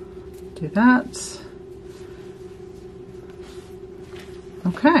 Do that.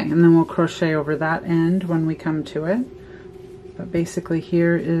 Okay, and then we'll crochet over that end when we come to it. But basically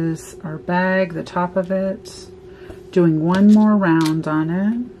here is our bag, the top of it. Doing one more round on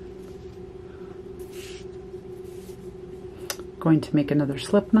it. Going to make another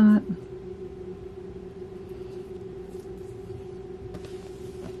slip knot.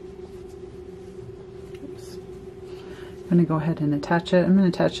 I'm going to go ahead and attach it. I'm going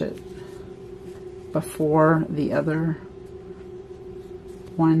to attach it before the other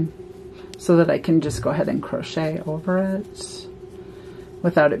one so that I can just go ahead and crochet over it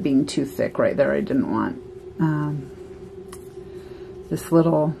without it being too thick right there. I didn't want this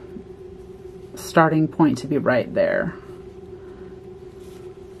little starting point to be right there.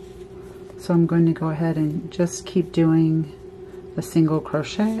 So I'm going to go ahead and just keep doing a single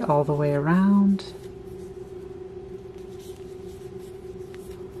crochet all the way around,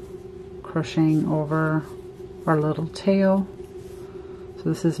 crocheting over our little tail. So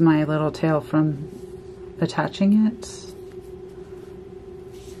this is my little tail from attaching it.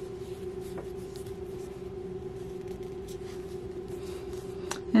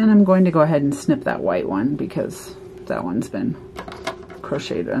 And I'm going to go ahead and snip that white one because that one's been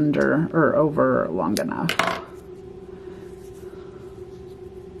crocheted under or over long enough.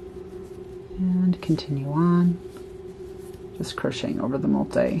 And continue on, just crocheting over the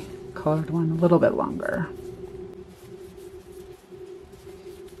multi-colored one a little bit longer.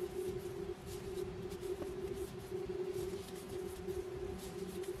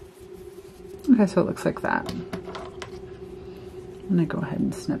 Okay, so it looks like that. I'm going to go ahead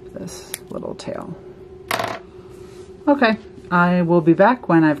and snip this little tail. Okay, I will be back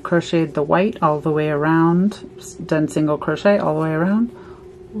when I've crocheted the white all the way around, done single crochet all the way around.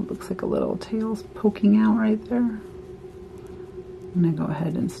 Ooh, looks like a little tail's poking out right there. I'm going to go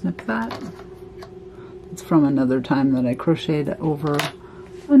ahead and snip that. It's from another time that I crocheted over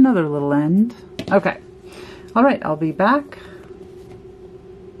another little end. Okay, all right, I'll be back.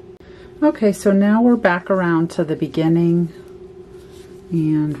 Okay, so now we're back around to the beginning,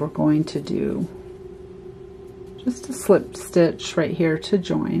 and we're going to do just a slip stitch right here to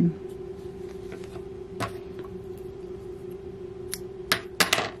join.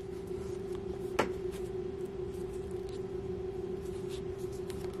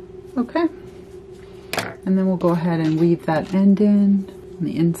 Okay, and then we'll go ahead and weave that end in on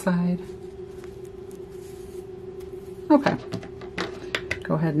the inside. Okay,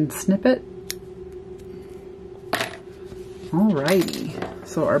 go ahead and snip it. Alrighty,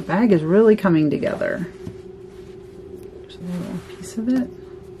 so our bag is really coming together. There's a little piece of it.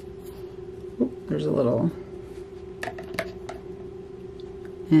 Oh, there's a little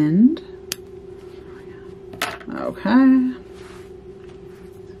end. Okay.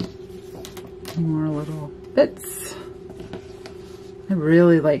 More little bits. I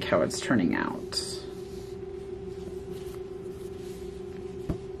really like how it's turning out.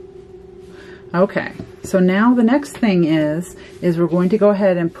 Okay, so now the next thing is we're going to go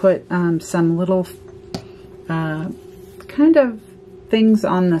ahead and put some little kind of things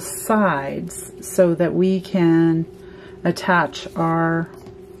on the sides so that we can attach our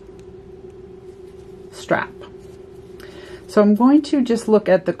strap. So I'm going to just look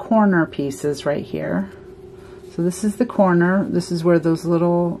at the corner pieces right here. So this is the corner. This is where those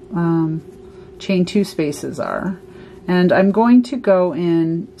little chain 2 spaces are. And I'm going to go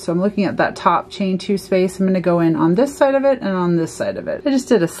in, so I'm looking at that top chain 2 space. I'm going to go in on this side of it and on this side of it. I just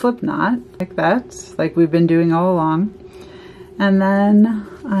did a slip knot like that, like we've been doing all along. And then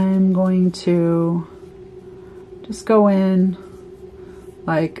I'm going to just go in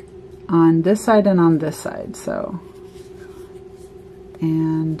like on this side and on this side. So,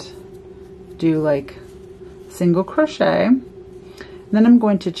 and do like single crochet. Then I'm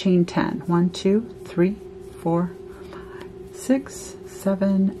going to chain 10. 1, 2, 3, 4, 6,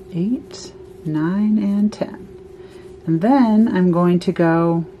 7, 8, 9, and 10. And then I'm going to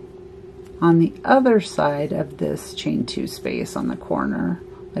go on the other side of this chain 2 space on the corner,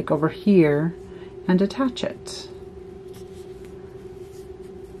 like over here, and attach it.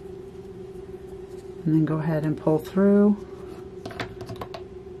 And then go ahead and pull through.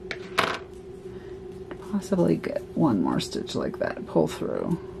 Possibly get one more stitch like that, pull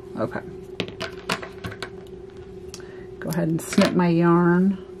through. Okay. Go ahead and snip my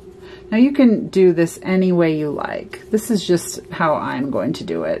yarn. Now you can do this any way you like. This is just how I'm going to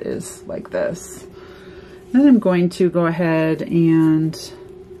do it, is like this. Then I'm going to go ahead and,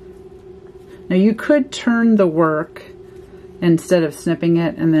 now you could turn the work instead of snipping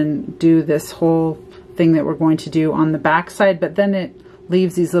it and then do this whole thing that we're going to do on the back side, but then it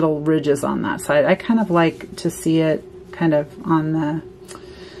leaves these little ridges on that side. I kind of like to see it kind of on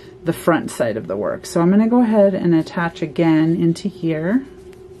the front side of the work. So I'm going to go ahead and attach again into here.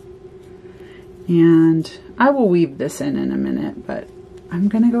 And I will weave this in a minute, but I'm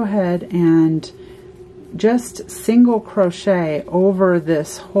going to go ahead and just single crochet over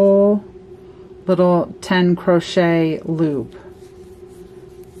this whole little 10 crochet loop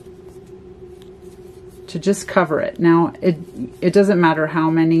to just cover it. Now it doesn't matter how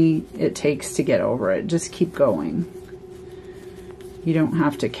many it takes to get over it, just keep going. You don't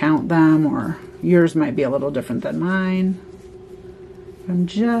have to count them, or yours might be a little different than mine. I'm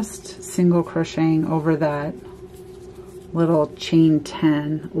just single crocheting over that little chain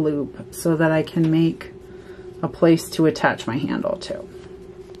 10 loop so that I can make a place to attach my handle to.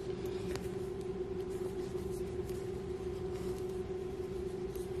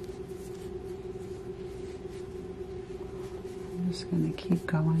 I'm just going to keep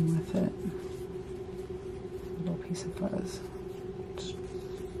going with it. Little piece of fuzz.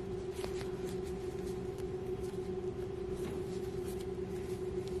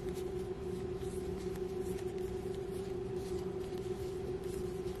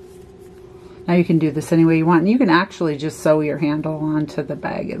 Now you can do this any way you want, and you can actually just sew your handle onto the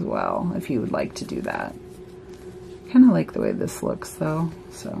bag as well if you would like to do that. Kind of like the way this looks though,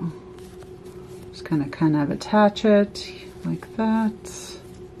 so just kind of attach it like that.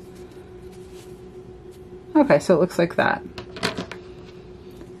 Okay, so it looks like that.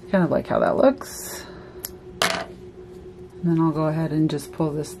 Kind of like how that looks. And then I'll go ahead and just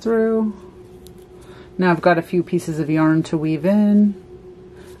pull this through. Now I've got a few pieces of yarn to weave in.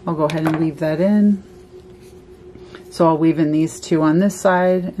 I'll go ahead and weave that in. So I'll weave in these two on this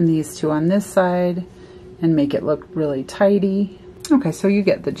side and these two on this side and make it look really tidy. Okay, so you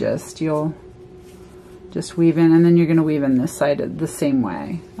get the gist. You'll just weave in, and then you're going to weave in this side the same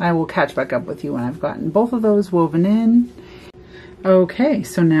way. I will catch back up with you when I've gotten both of those woven in. Okay,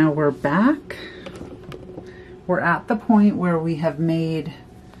 so now we're back. We're at the point where we have made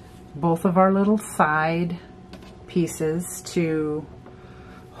both of our little side pieces to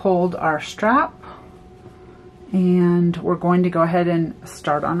hold our strap, and we're going to go ahead and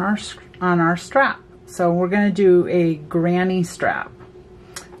start on our strap. So we're going to do a granny strap.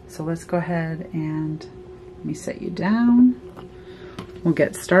 So let's go ahead and let me set you down. We'll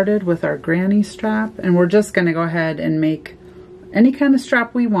get started with our granny strap, and we're just going to go ahead and make any kind of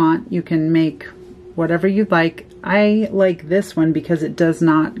strap we want. You can make whatever you'd like. I like this one because it does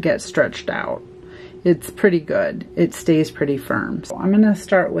not get stretched out. It's pretty good. It stays pretty firm. So I'm going to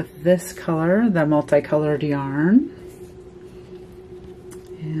start with this color, the multicolored yarn.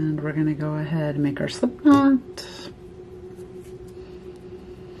 And we're going to go ahead and make our slip knot.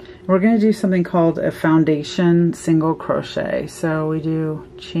 We're going to do something called a foundation single crochet. So we do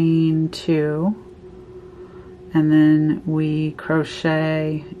chain 2, and then we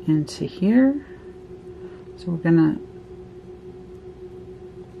crochet into here. So we're going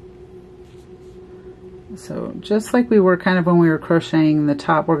to, so just like we were kind of when we were crocheting the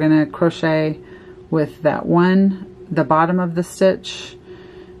top, we're going to crochet with that one, the bottom of the stitch,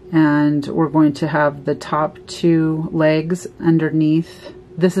 and we're going to have the top 2 legs underneath.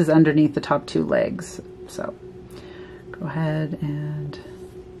 This is underneath the top 2 legs. So go ahead and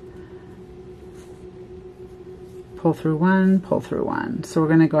pull through one, pull through one. So we're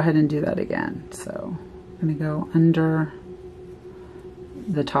going to go ahead and do that again. So I'm going to go under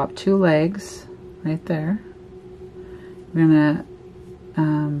the top two legs right there. We're going to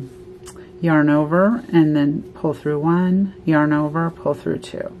yarn over and then pull through one, yarn over, pull through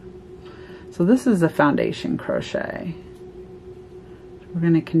two. So this is a foundation crochet. We're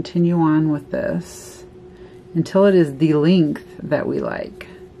going to continue on with this until it is the length that we like.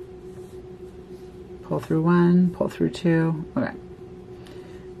 Pull through one, pull through two. Okay.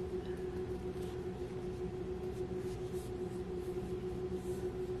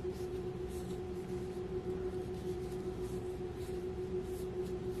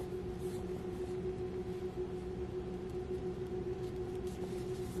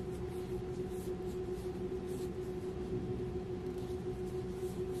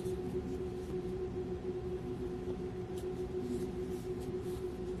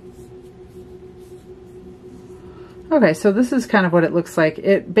 Okay, so this is kind of what it looks like.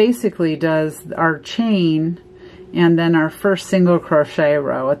 It basically does our chain and then our first single crochet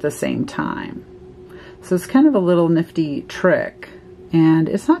row at the same time. So it's kind of a little nifty trick, and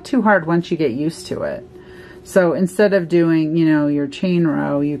it's not too hard once you get used to it. So instead of doing, you know, your chain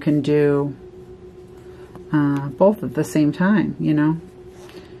row, you can do both at the same time, you know,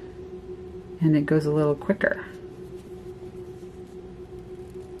 and it goes a little quicker.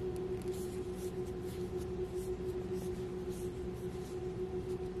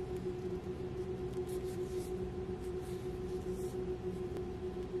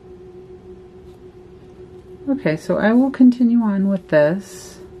 Okay, so I will continue on with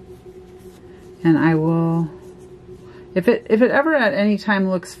this, and I will, if it ever at any time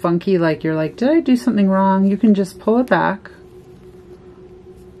looks funky, like you're like, did I do something wrong? You can just pull it back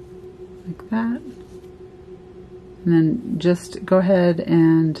like that, and then just go ahead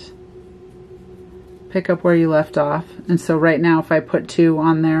and pick up where you left off. And so right now, if I put two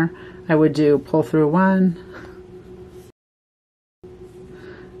on there, I would do pull through one,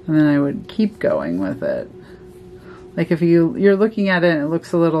 and then I would keep going with it. Like if you're looking at it and it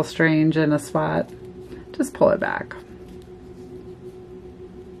looks a little strange in a spot, just pull it back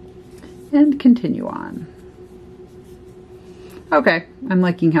and continue on. Okay, I'm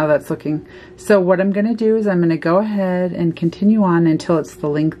liking how that's looking. So what I'm going to do is I'm going to go ahead and continue on until it's the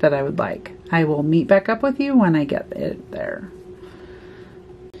length that I would like. I will meet back up with you when I get it there.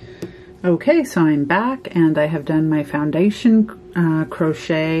 Okay, so I'm back and I have done my foundation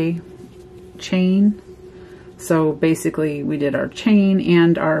crochet chain. So basically we did our chain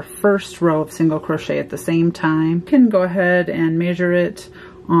and our first row of single crochet at the same time. You can go ahead and measure it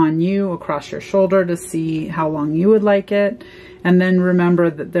on you across your shoulder to see how long you would like it. And then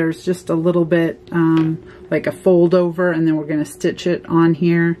remember that there's just a little bit like a fold over, and then we're going to stitch it on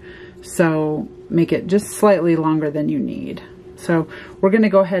here. So make it just slightly longer than you need. So we're going to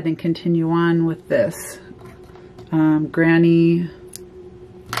go ahead and continue on with this granny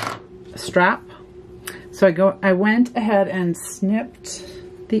strap. So I went ahead and snipped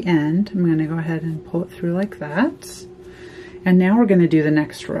the end. I'm going to go ahead and pull it through like that. And now we're going to do the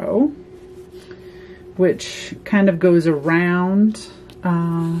next row, which kind of goes around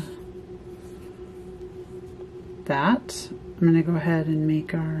that. I'm going to go ahead and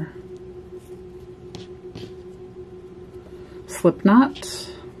make our slip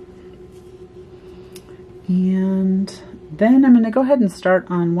knot. And then I'm going to go ahead and start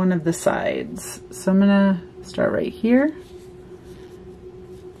on one of the sides. So I'm going to start right here.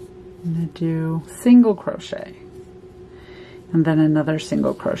 I'm going to do single crochet and then another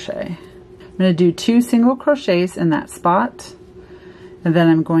single crochet. I'm going to do 2 single crochets in that spot, and then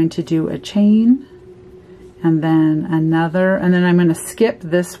I'm going to do a chain and then another, and then I'm going to skip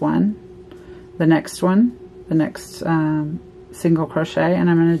this one, the next single crochet, and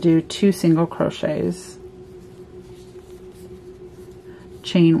I'm going to do 2 single crochets.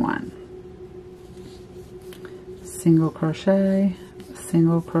 Chain 1, single crochet,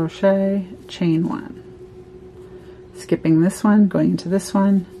 chain 1, skipping this one, going into this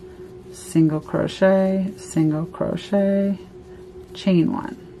one, single crochet, chain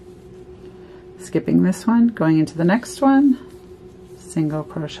 1, skipping this one, going into the next one, single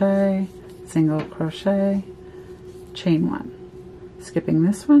crochet, chain 1, skipping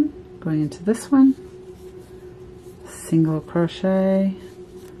this one, going into this one, single crochet,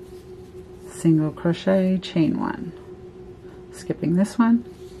 chain 1, skipping this one,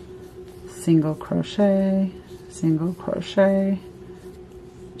 single crochet,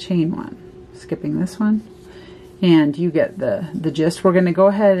 chain 1, skipping this one, and you get the gist. We're going to go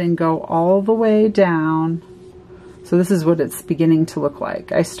ahead and go all the way down. So this is what it's beginning to look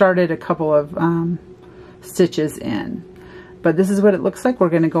like. I started a couple of stitches in. But this is what it looks like. We're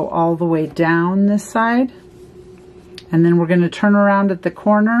going to go all the way down this side, and then we're going to turn around at the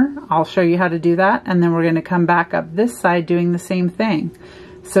corner. I'll show you how to do that, and then we're going to come back up this side doing the same thing.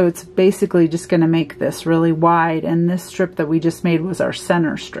 So it's basically just going to make this really wide, and this strip that we just made was our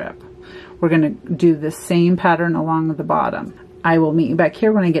center strip. We're going to do the same pattern along the bottom. I will meet you back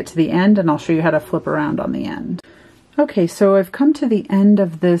here when I get to the end, and I'll show you how to flip around on the end. Okay, so I've come to the end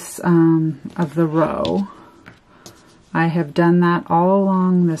of this, of the row. I have done that all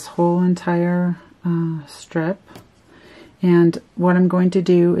along this whole entire strip. And what I'm going to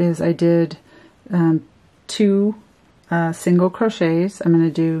do is I did 2 single crochets. I'm going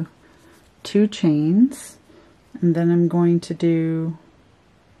to do 2 chains, and then I'm going to do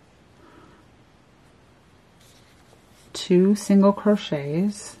 2 single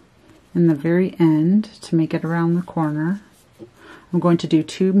crochets in the very end to make it around the corner. I'm going to do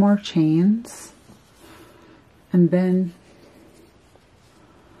 2 more chains, and then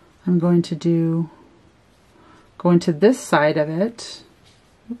I'm going to go into this side of it,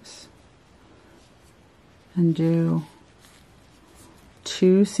 oops, and do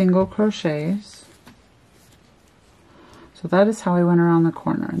 2 single crochets. So that is how I went around the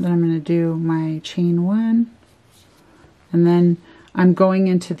corner. And then I'm going to do my chain 1, and then I'm going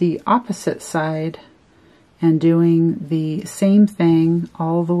into the opposite side and doing the same thing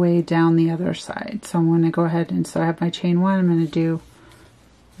all the way down the other side. So I'm going to go ahead, and so I have my chain 1, I'm going to do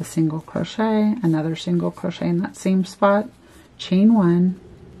a single crochet, another single crochet in that same spot, chain 1,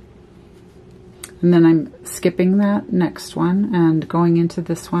 and then I'm skipping that next one and going into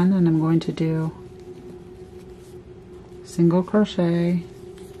this one, and I'm going to do single crochet,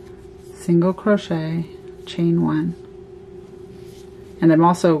 chain 1. And I'm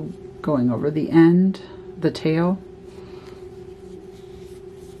also going over the end, the tail,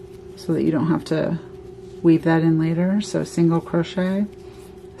 so that you don't have to weave that in later. So single crochet,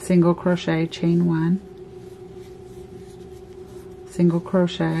 chain 1, single crochet, chain 1,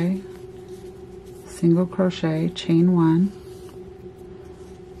 single crochet, chain 1,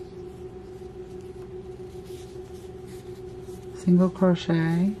 single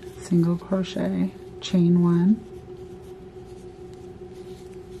crochet,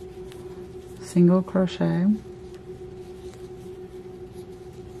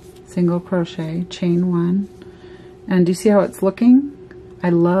 chain 1. And do you see how it's looking? I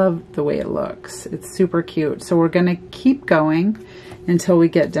love the way it looks. It's super cute. So we're going to keep going until we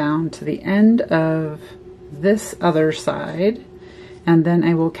get down to the end of this other side, and then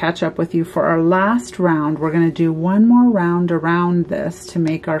I will catch up with you for our last round. We're going to do one more round around this to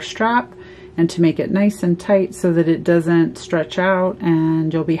make our strap and to make it nice and tight so that it doesn't stretch out,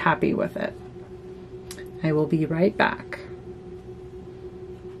 and you'll be happy with it. I will be right back.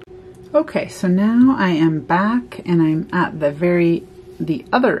 Okay, so now I am back, and I'm at the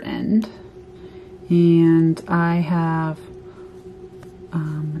other end, and I have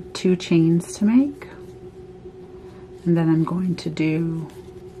 2 chains to make, and then I'm going to do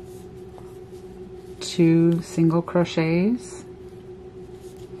 2 single crochets,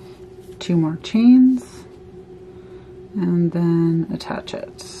 2 more chains, and then attach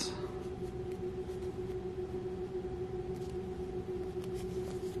it.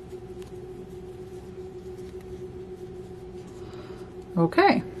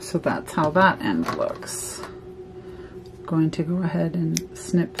 Okay, so that's how that end looks. Going to go ahead and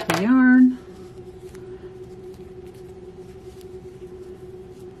snip the yarn.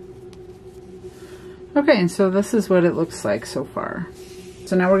 Okay, and so this is what it looks like so far.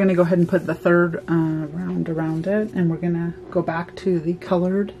 So now we're going to go ahead and put the third round around it, and we're going to go back to the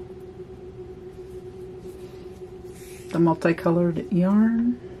multicolored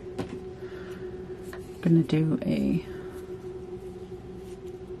yarn. I'm going to do a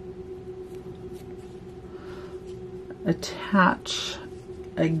attach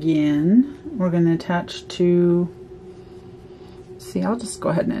again. We're going to attach to, see, I'll just go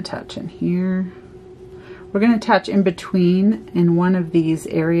ahead and attach in here. We're going to attach in between in one of these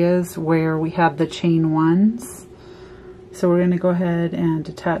areas where we have the chain 1s. So we're going to go ahead and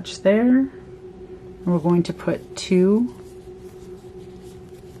attach there. And we're going to put 2.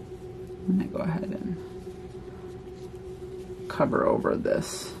 I'm going to go ahead and cover over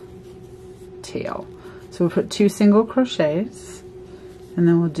this tail. So we'll put 2 single crochets, and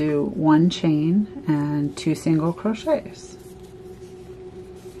then we'll do 1 chain and 2 single crochets.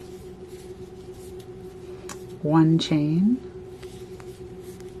 1 chain,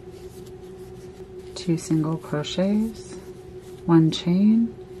 2 single crochets, 1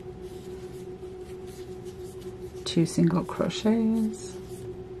 chain, 2 single crochets,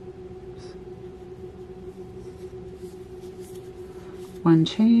 1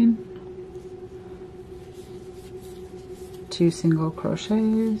 chain, 2 single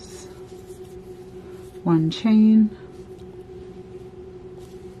crochets, 1 chain,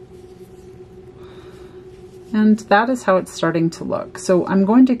 and that is how it's starting to look. So I'm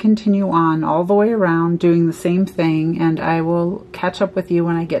going to continue on all the way around doing the same thing, and I will catch up with you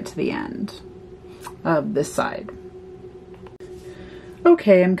when I get to the end of this side.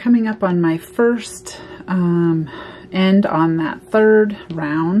 Okay, I'm coming up on my first end on that 3rd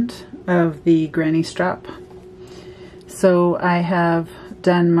round of the granny strap. So I have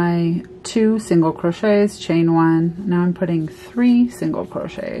done my 2 single crochets, chain 1. Now I'm putting 3 single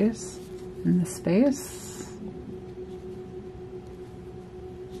crochets in this space.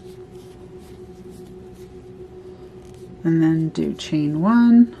 And then do chain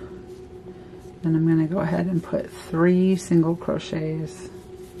 1. Then I'm going to go ahead and put 3 single crochets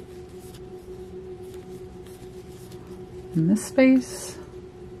in this space,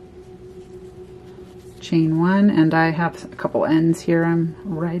 chain 1, and I have a couple ends here I'm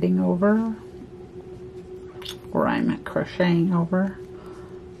writing over, or I'm crocheting over,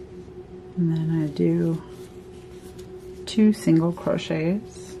 and then I do 2 single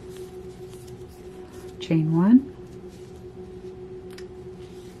crochets, chain 1,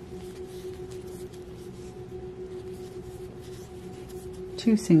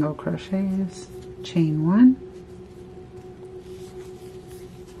 two single crochets, chain 1,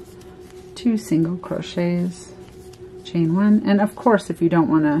 2 single crochets, chain 1, and of course if you don't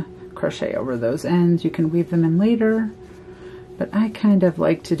want to crochet over those ends you can weave them in later, but I kind of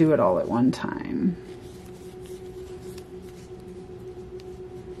like to do it all at one time.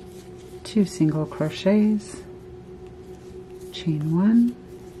 2 single crochets, chain 1,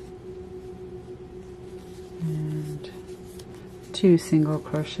 and 2 single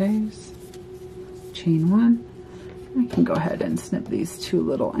crochets, chain 1. I can go ahead and snip these 2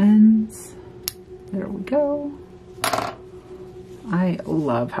 little ends. There we go. I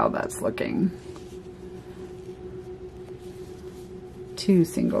love how that's looking. 2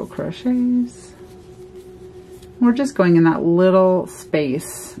 single crochets. We're just going in that little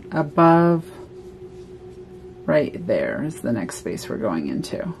space above, right there is the next space we're going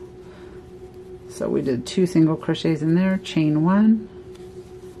into. So we did 2 single crochets in there, chain 1,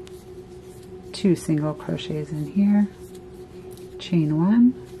 2 single crochets in here, chain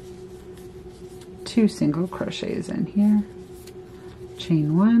 1, 2 single crochets in here,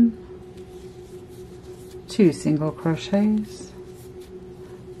 chain 1, 2 single crochets,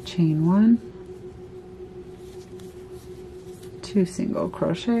 chain 1, 2 single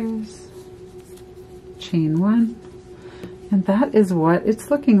crochets, chain 1, and that is what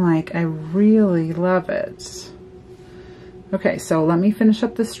it's looking like. I really love it. Okay, so let me finish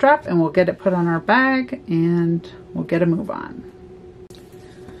up the strap and we'll get it put on our bag and we'll get a move on.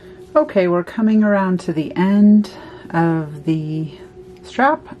 Okay, we're coming around to the end of the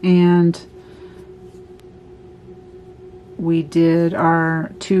strap, and we did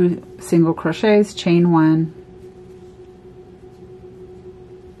our 2 single crochets, chain 1,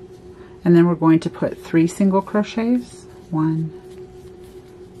 and then we're going to put 3 single crochets, 1,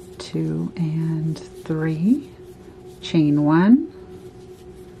 2, and 3, chain 1,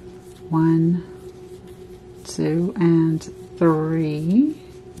 1, 2, and 3.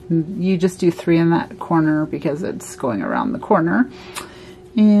 You just do 3 in that corner because it's going around the corner,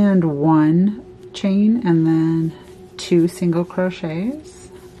 and 1 chain, and then 2 single crochets,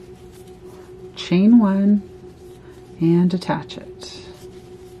 chain 1, and attach it.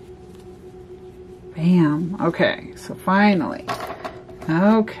 Bam. Okay, so finally.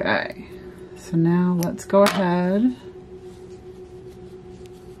 Okay, so now let's go ahead.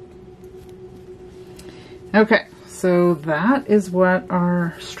 Okay, so that is what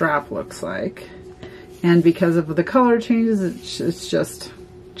our strap looks like, and because of the color changes, it's just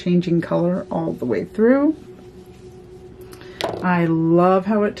changing color all the way through. I love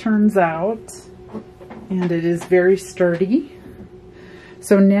how it turns out, and it is very sturdy.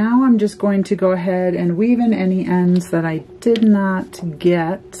 So now I'm just going to go ahead and weave in any ends that I did not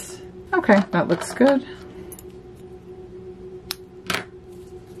get. Okay, that looks good.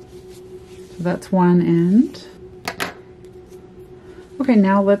 So that's one end. Okay,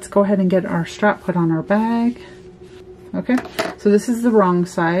 now let's go ahead and get our strap put on our bag. Okay, so this is the wrong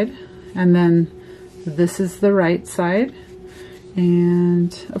side, and then this is the right side.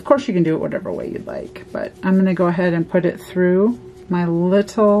 And of course you can do it whatever way you'd like, but I'm gonna go ahead and put it through my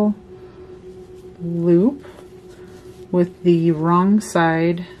little loop with the wrong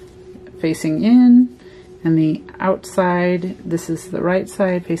side facing in, and the outside, this is the right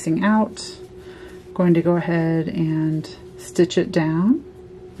side facing out. I'm going to go ahead and stitch it down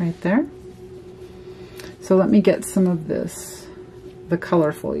right there. So let me get some of this, the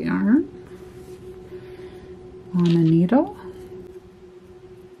colorful yarn, on a needle.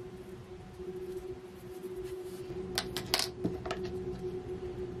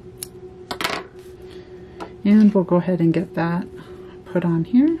 And we'll go ahead and get that put on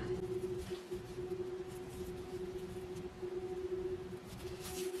here.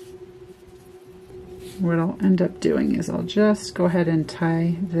 What I'll end up doing is I'll just go ahead and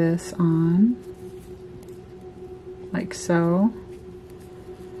tie this on like so.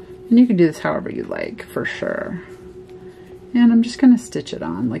 And you can do this however you like, for sure. And I'm just going to stitch it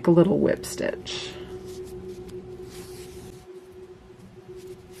on like a little whip stitch.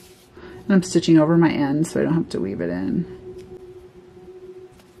 And I'm stitching over my end so I don't have to weave it in.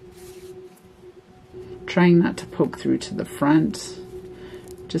 Trying not to poke through to the front,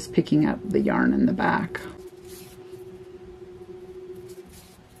 just picking up the yarn in the back.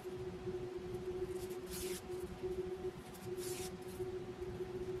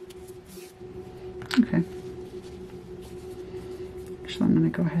 Okay. So I'm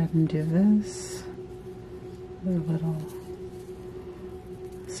going to go ahead and do this. A little,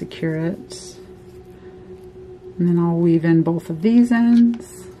 secure it. And then I'll weave in both of these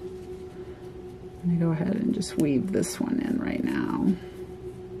ends. Let me go ahead and just weave this one in right now,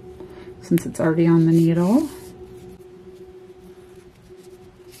 since it's already on the needle.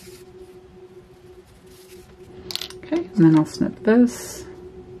 Okay, and then I'll snip this.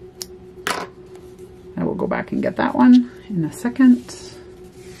 I will go back and get that one in a second.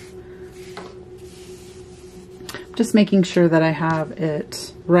 Just making sure that I have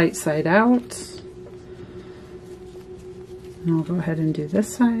it right side out. And I'll go ahead and do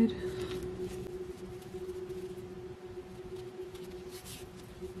this side.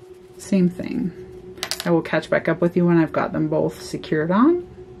 Same thing. I will catch back up with you when I've got them both secured on.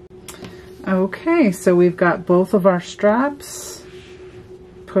 Okay, so we've got both of our straps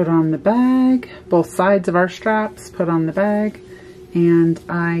put on the bag, both sides of our straps put on the bag, and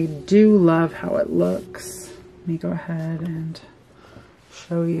I do love how it looks. Let me go ahead and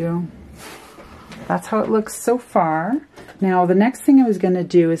show you. That's how it looks so far. Now the next thing I was going to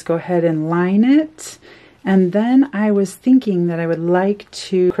do is go ahead and line it. And then I was thinking that I would like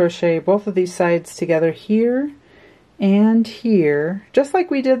to crochet both of these sides together here and here, just like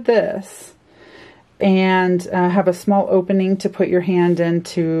we did this, and have a small opening to put your hand in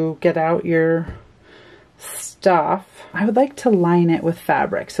to get out your stuff. I would like to line it with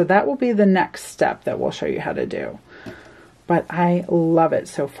fabric, so that will be the next step that we'll show you how to do. But I love it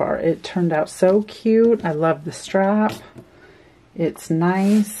so far. It turned out so cute. I love the strap. It's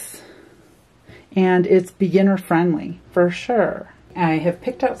nice. And it's beginner friendly for sure. I have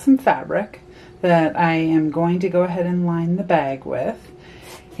picked out some fabric that I am going to go ahead and line the bag with.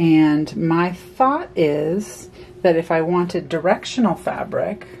 And my thought is that if I wanted directional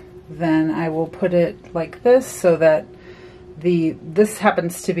fabric, then I will put it like this so that this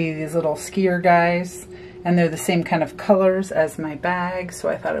happens to be these little skier guys, and they're the same kind of colors as my bag, so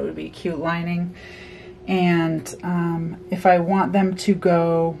I thought it would be a cute lining. And if I want them to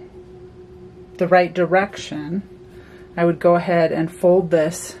go the right direction, I would go ahead and fold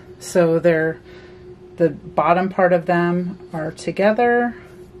this so the bottom part of them are together,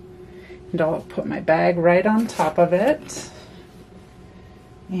 and I'll put my bag right on top of it.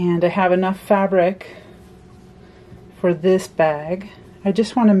 And I have enough fabric for this bag. I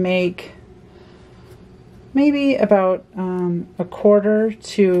just want to make maybe about 1/4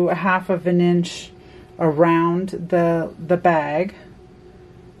 to 1/2 of an inch around the bag.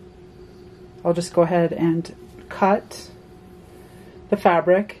 I'll just go ahead and cut the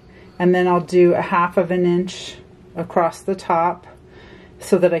fabric, and then I'll do 1/2 of an inch across the top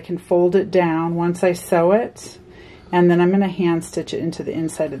so that I can fold it down once I sew it, and then I'm going to hand stitch it into the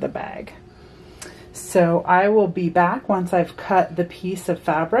inside of the bag. So I will be back once I've cut the piece of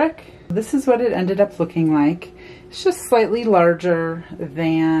fabric. This is what it ended up looking like. It's just slightly larger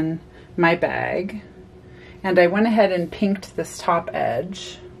than my bag, and I went ahead and pinked this top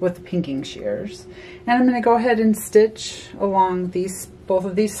edge with the pinking shears, and I'm going to go ahead and stitch along both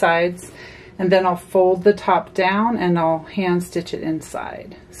of these sides, and then I'll fold the top down and I'll hand stitch it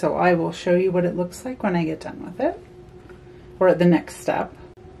inside. So I will show you what it looks like when I get done with it, or at the next step.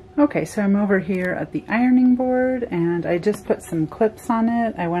 Okay, so I'm over here at the ironing board, and I just put some clips on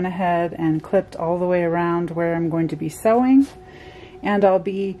it. I went ahead and clipped all the way around where I'm going to be sewing, and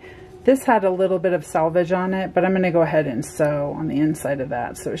this had a little bit of selvage on it, but I'm going to go ahead and sew on the inside of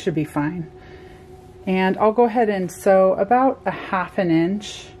that, so it should be fine. And I'll go ahead and sew about 1/2 an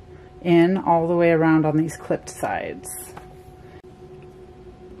inch in all the way around on these clipped sides.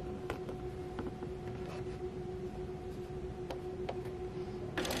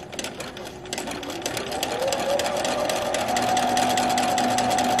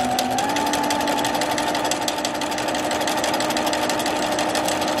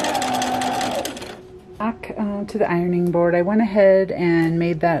 back to the ironing board, I went ahead and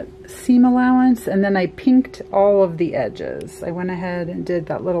made that seam allowance, and then I pinked all of the edges. I went ahead and did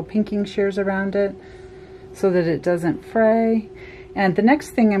that little pinking shears around it so that it doesn't fray. And the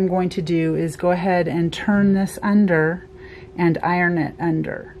next thing I'm going to do is go ahead and turn this under and iron it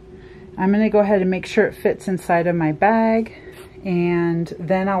under. I'm going to go ahead and make sure it fits inside of my bag, and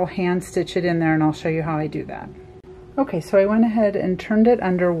then I'll hand stitch it in there, and I'll show you how I do that. Okay, so I went ahead and turned it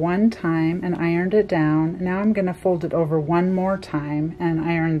under one time and ironed it down. Now I'm going to fold it over one more time and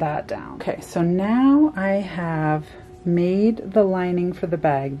iron that down. Okay, so now I have made the lining for the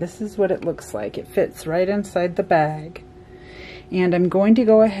bag. This is what it looks like. It fits right inside the bag. And I'm going to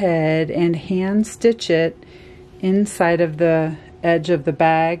go ahead and hand stitch it inside of the edge of the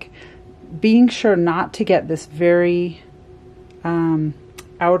bag, being sure not to get this very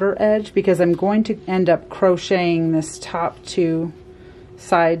outer edge, because I'm going to end up crocheting this top two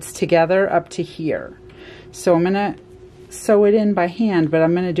sides together up to here. So I'm going to sew it in by hand, but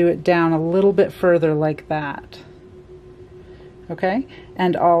I'm going to do it down a little bit further like that. Okay,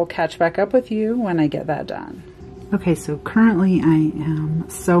 and I'll catch back up with you when I get that done. Okay, so currently I am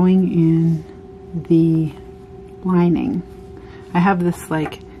sewing in the lining. I have this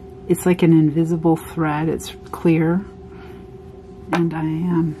it's like an invisible thread. It's clear. And I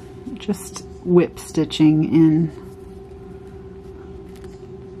am just whip stitching in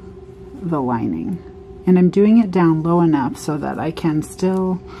the lining. And I'm doing it down low enough so that I can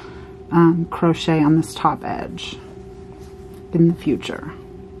still crochet on this top edge in the future.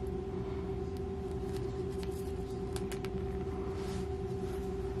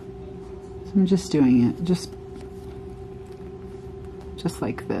 So I'm just doing it just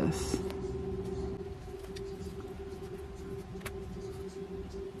like this.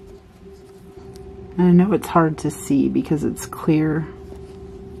 And I know it's hard to see because it's clear,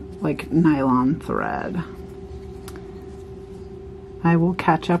 like nylon thread. I will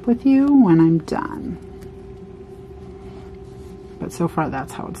catch up with you when I'm done. But so far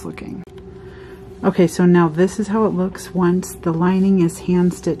that's how it's looking. Okay, so now this is how it looks once the lining is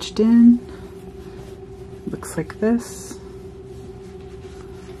hand stitched in. It looks like this.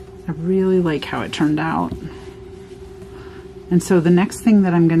 I really like how it turned out. And so the next thing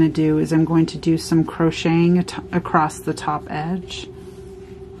that I'm going to do is I'm going to do some crocheting across the top edge,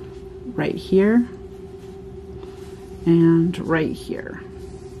 right here and right here,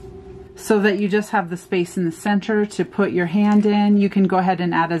 so that you just have the space in the center to put your hand in. You can go ahead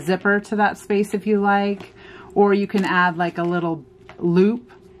and add a zipper to that space if you like, or you can add like a little loop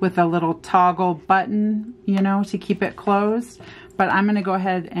with a little toggle button, you know, to keep it closed. But I'm going to go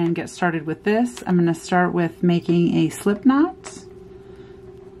ahead and get started with this. I'm going to start with making a slip knot.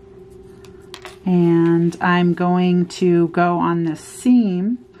 And I'm going to go on this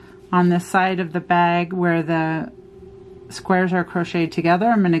seam on the side of the bag where the squares are crocheted together.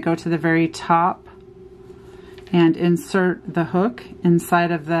 I'm going to go to the very top and insert the hook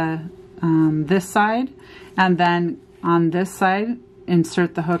inside of the this side. And then on this side,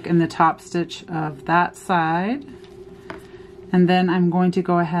 insert the hook in the top stitch of that side. And then I'm going to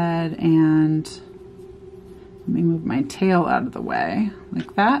go ahead and let me move my tail out of the way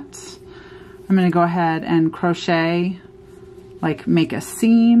like that. I'm going to go ahead and crochet, like make a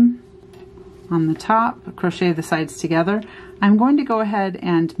seam on the top, crochet the sides together. I'm going to go ahead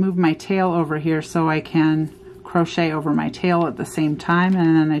and move my tail over here so I can crochet over my tail at the same time,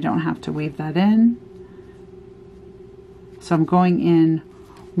 and then I don't have to weave that in. So I'm going in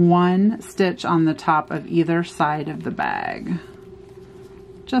one stitch on the top of either side of the bag,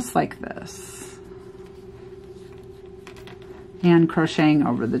 just like this, and crocheting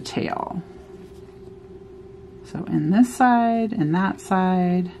over the tail. So in this side and that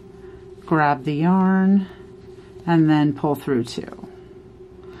side, grab the yarn and then pull through two.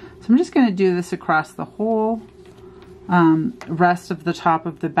 So I'm just going to do this across the whole rest of the top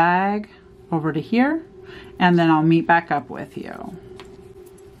of the bag over to here, and then I'll meet back up with you.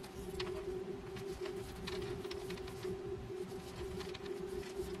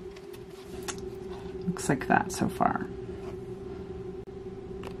 Looks like that so far.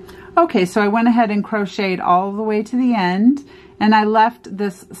 Okay, so I went ahead and crocheted all the way to the end, and I left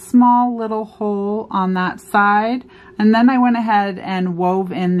this small little hole on that side, and then I went ahead and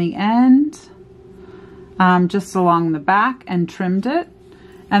wove in the end just along the back and trimmed it.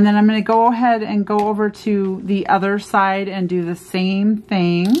 And then I'm going to go ahead and go over to the other side and do the same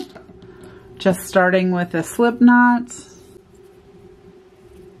thing, just starting with a slip knot.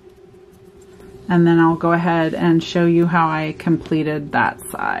 And then I'll go ahead and show you how I completed that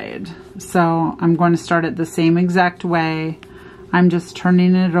side. So I'm going to start it the same exact way. I'm just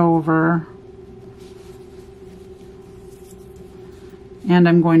turning it over and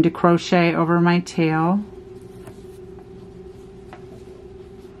I'm going to crochet over my tail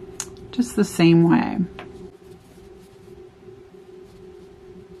just the same way.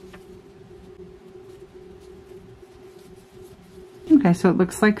 Okay, so it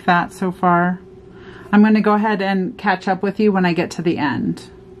looks like that so far. I'm going to go ahead and catch up with you when I get to the end.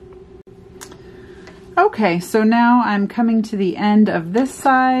 Okay, so now I'm coming to the end of this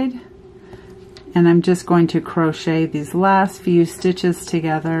side, and I'm just going to crochet these last few stitches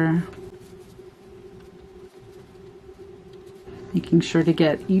together, making sure to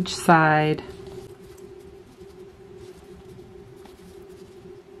get each side.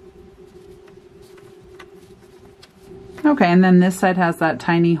 Okay, and then this side has that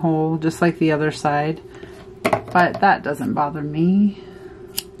tiny hole just like the other side, but that doesn't bother me.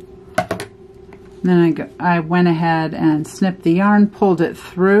 Then I went ahead and snipped the yarn, pulled it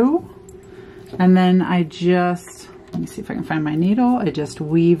through, and then I just, let me see if I can find my needle, I just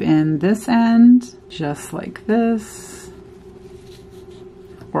weave in this end, just like this,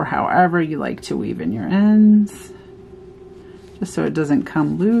 or however you like to weave in your ends, just so it doesn't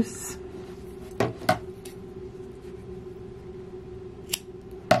come loose.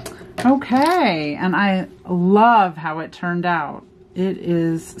 Okay, and I love how it turned out. It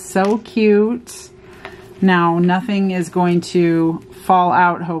is so cute. Now nothing is going to fall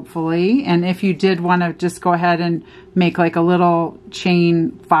out, hopefully, and if you did want to just go ahead and make like a little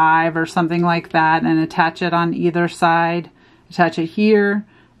chain 5 or something like that and attach it on either side, attach it here,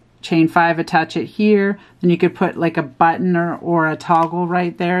 chain 5, attach it here, then you could put like a button or a toggle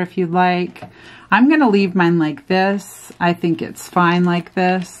right there if you'd like. I'm going to leave mine like this. I think it's fine like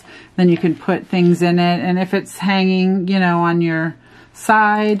this. Then you can put things in it, and if it's hanging, you know, on your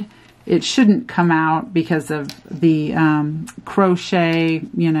side, it shouldn't come out because of the crochet,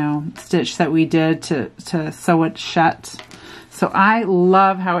 you know, stitch that we did to sew it shut. So I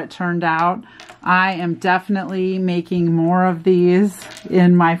love how it turned out. I am definitely making more of these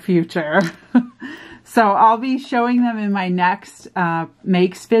in my future. So I'll be showing them in my next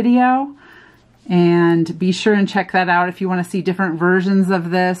makes video. And be sure and check that out if you want to see different versions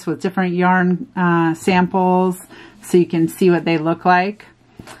of this with different yarn samples so you can see what they look like.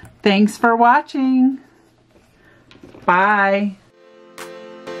 Thanks for watching. Bye.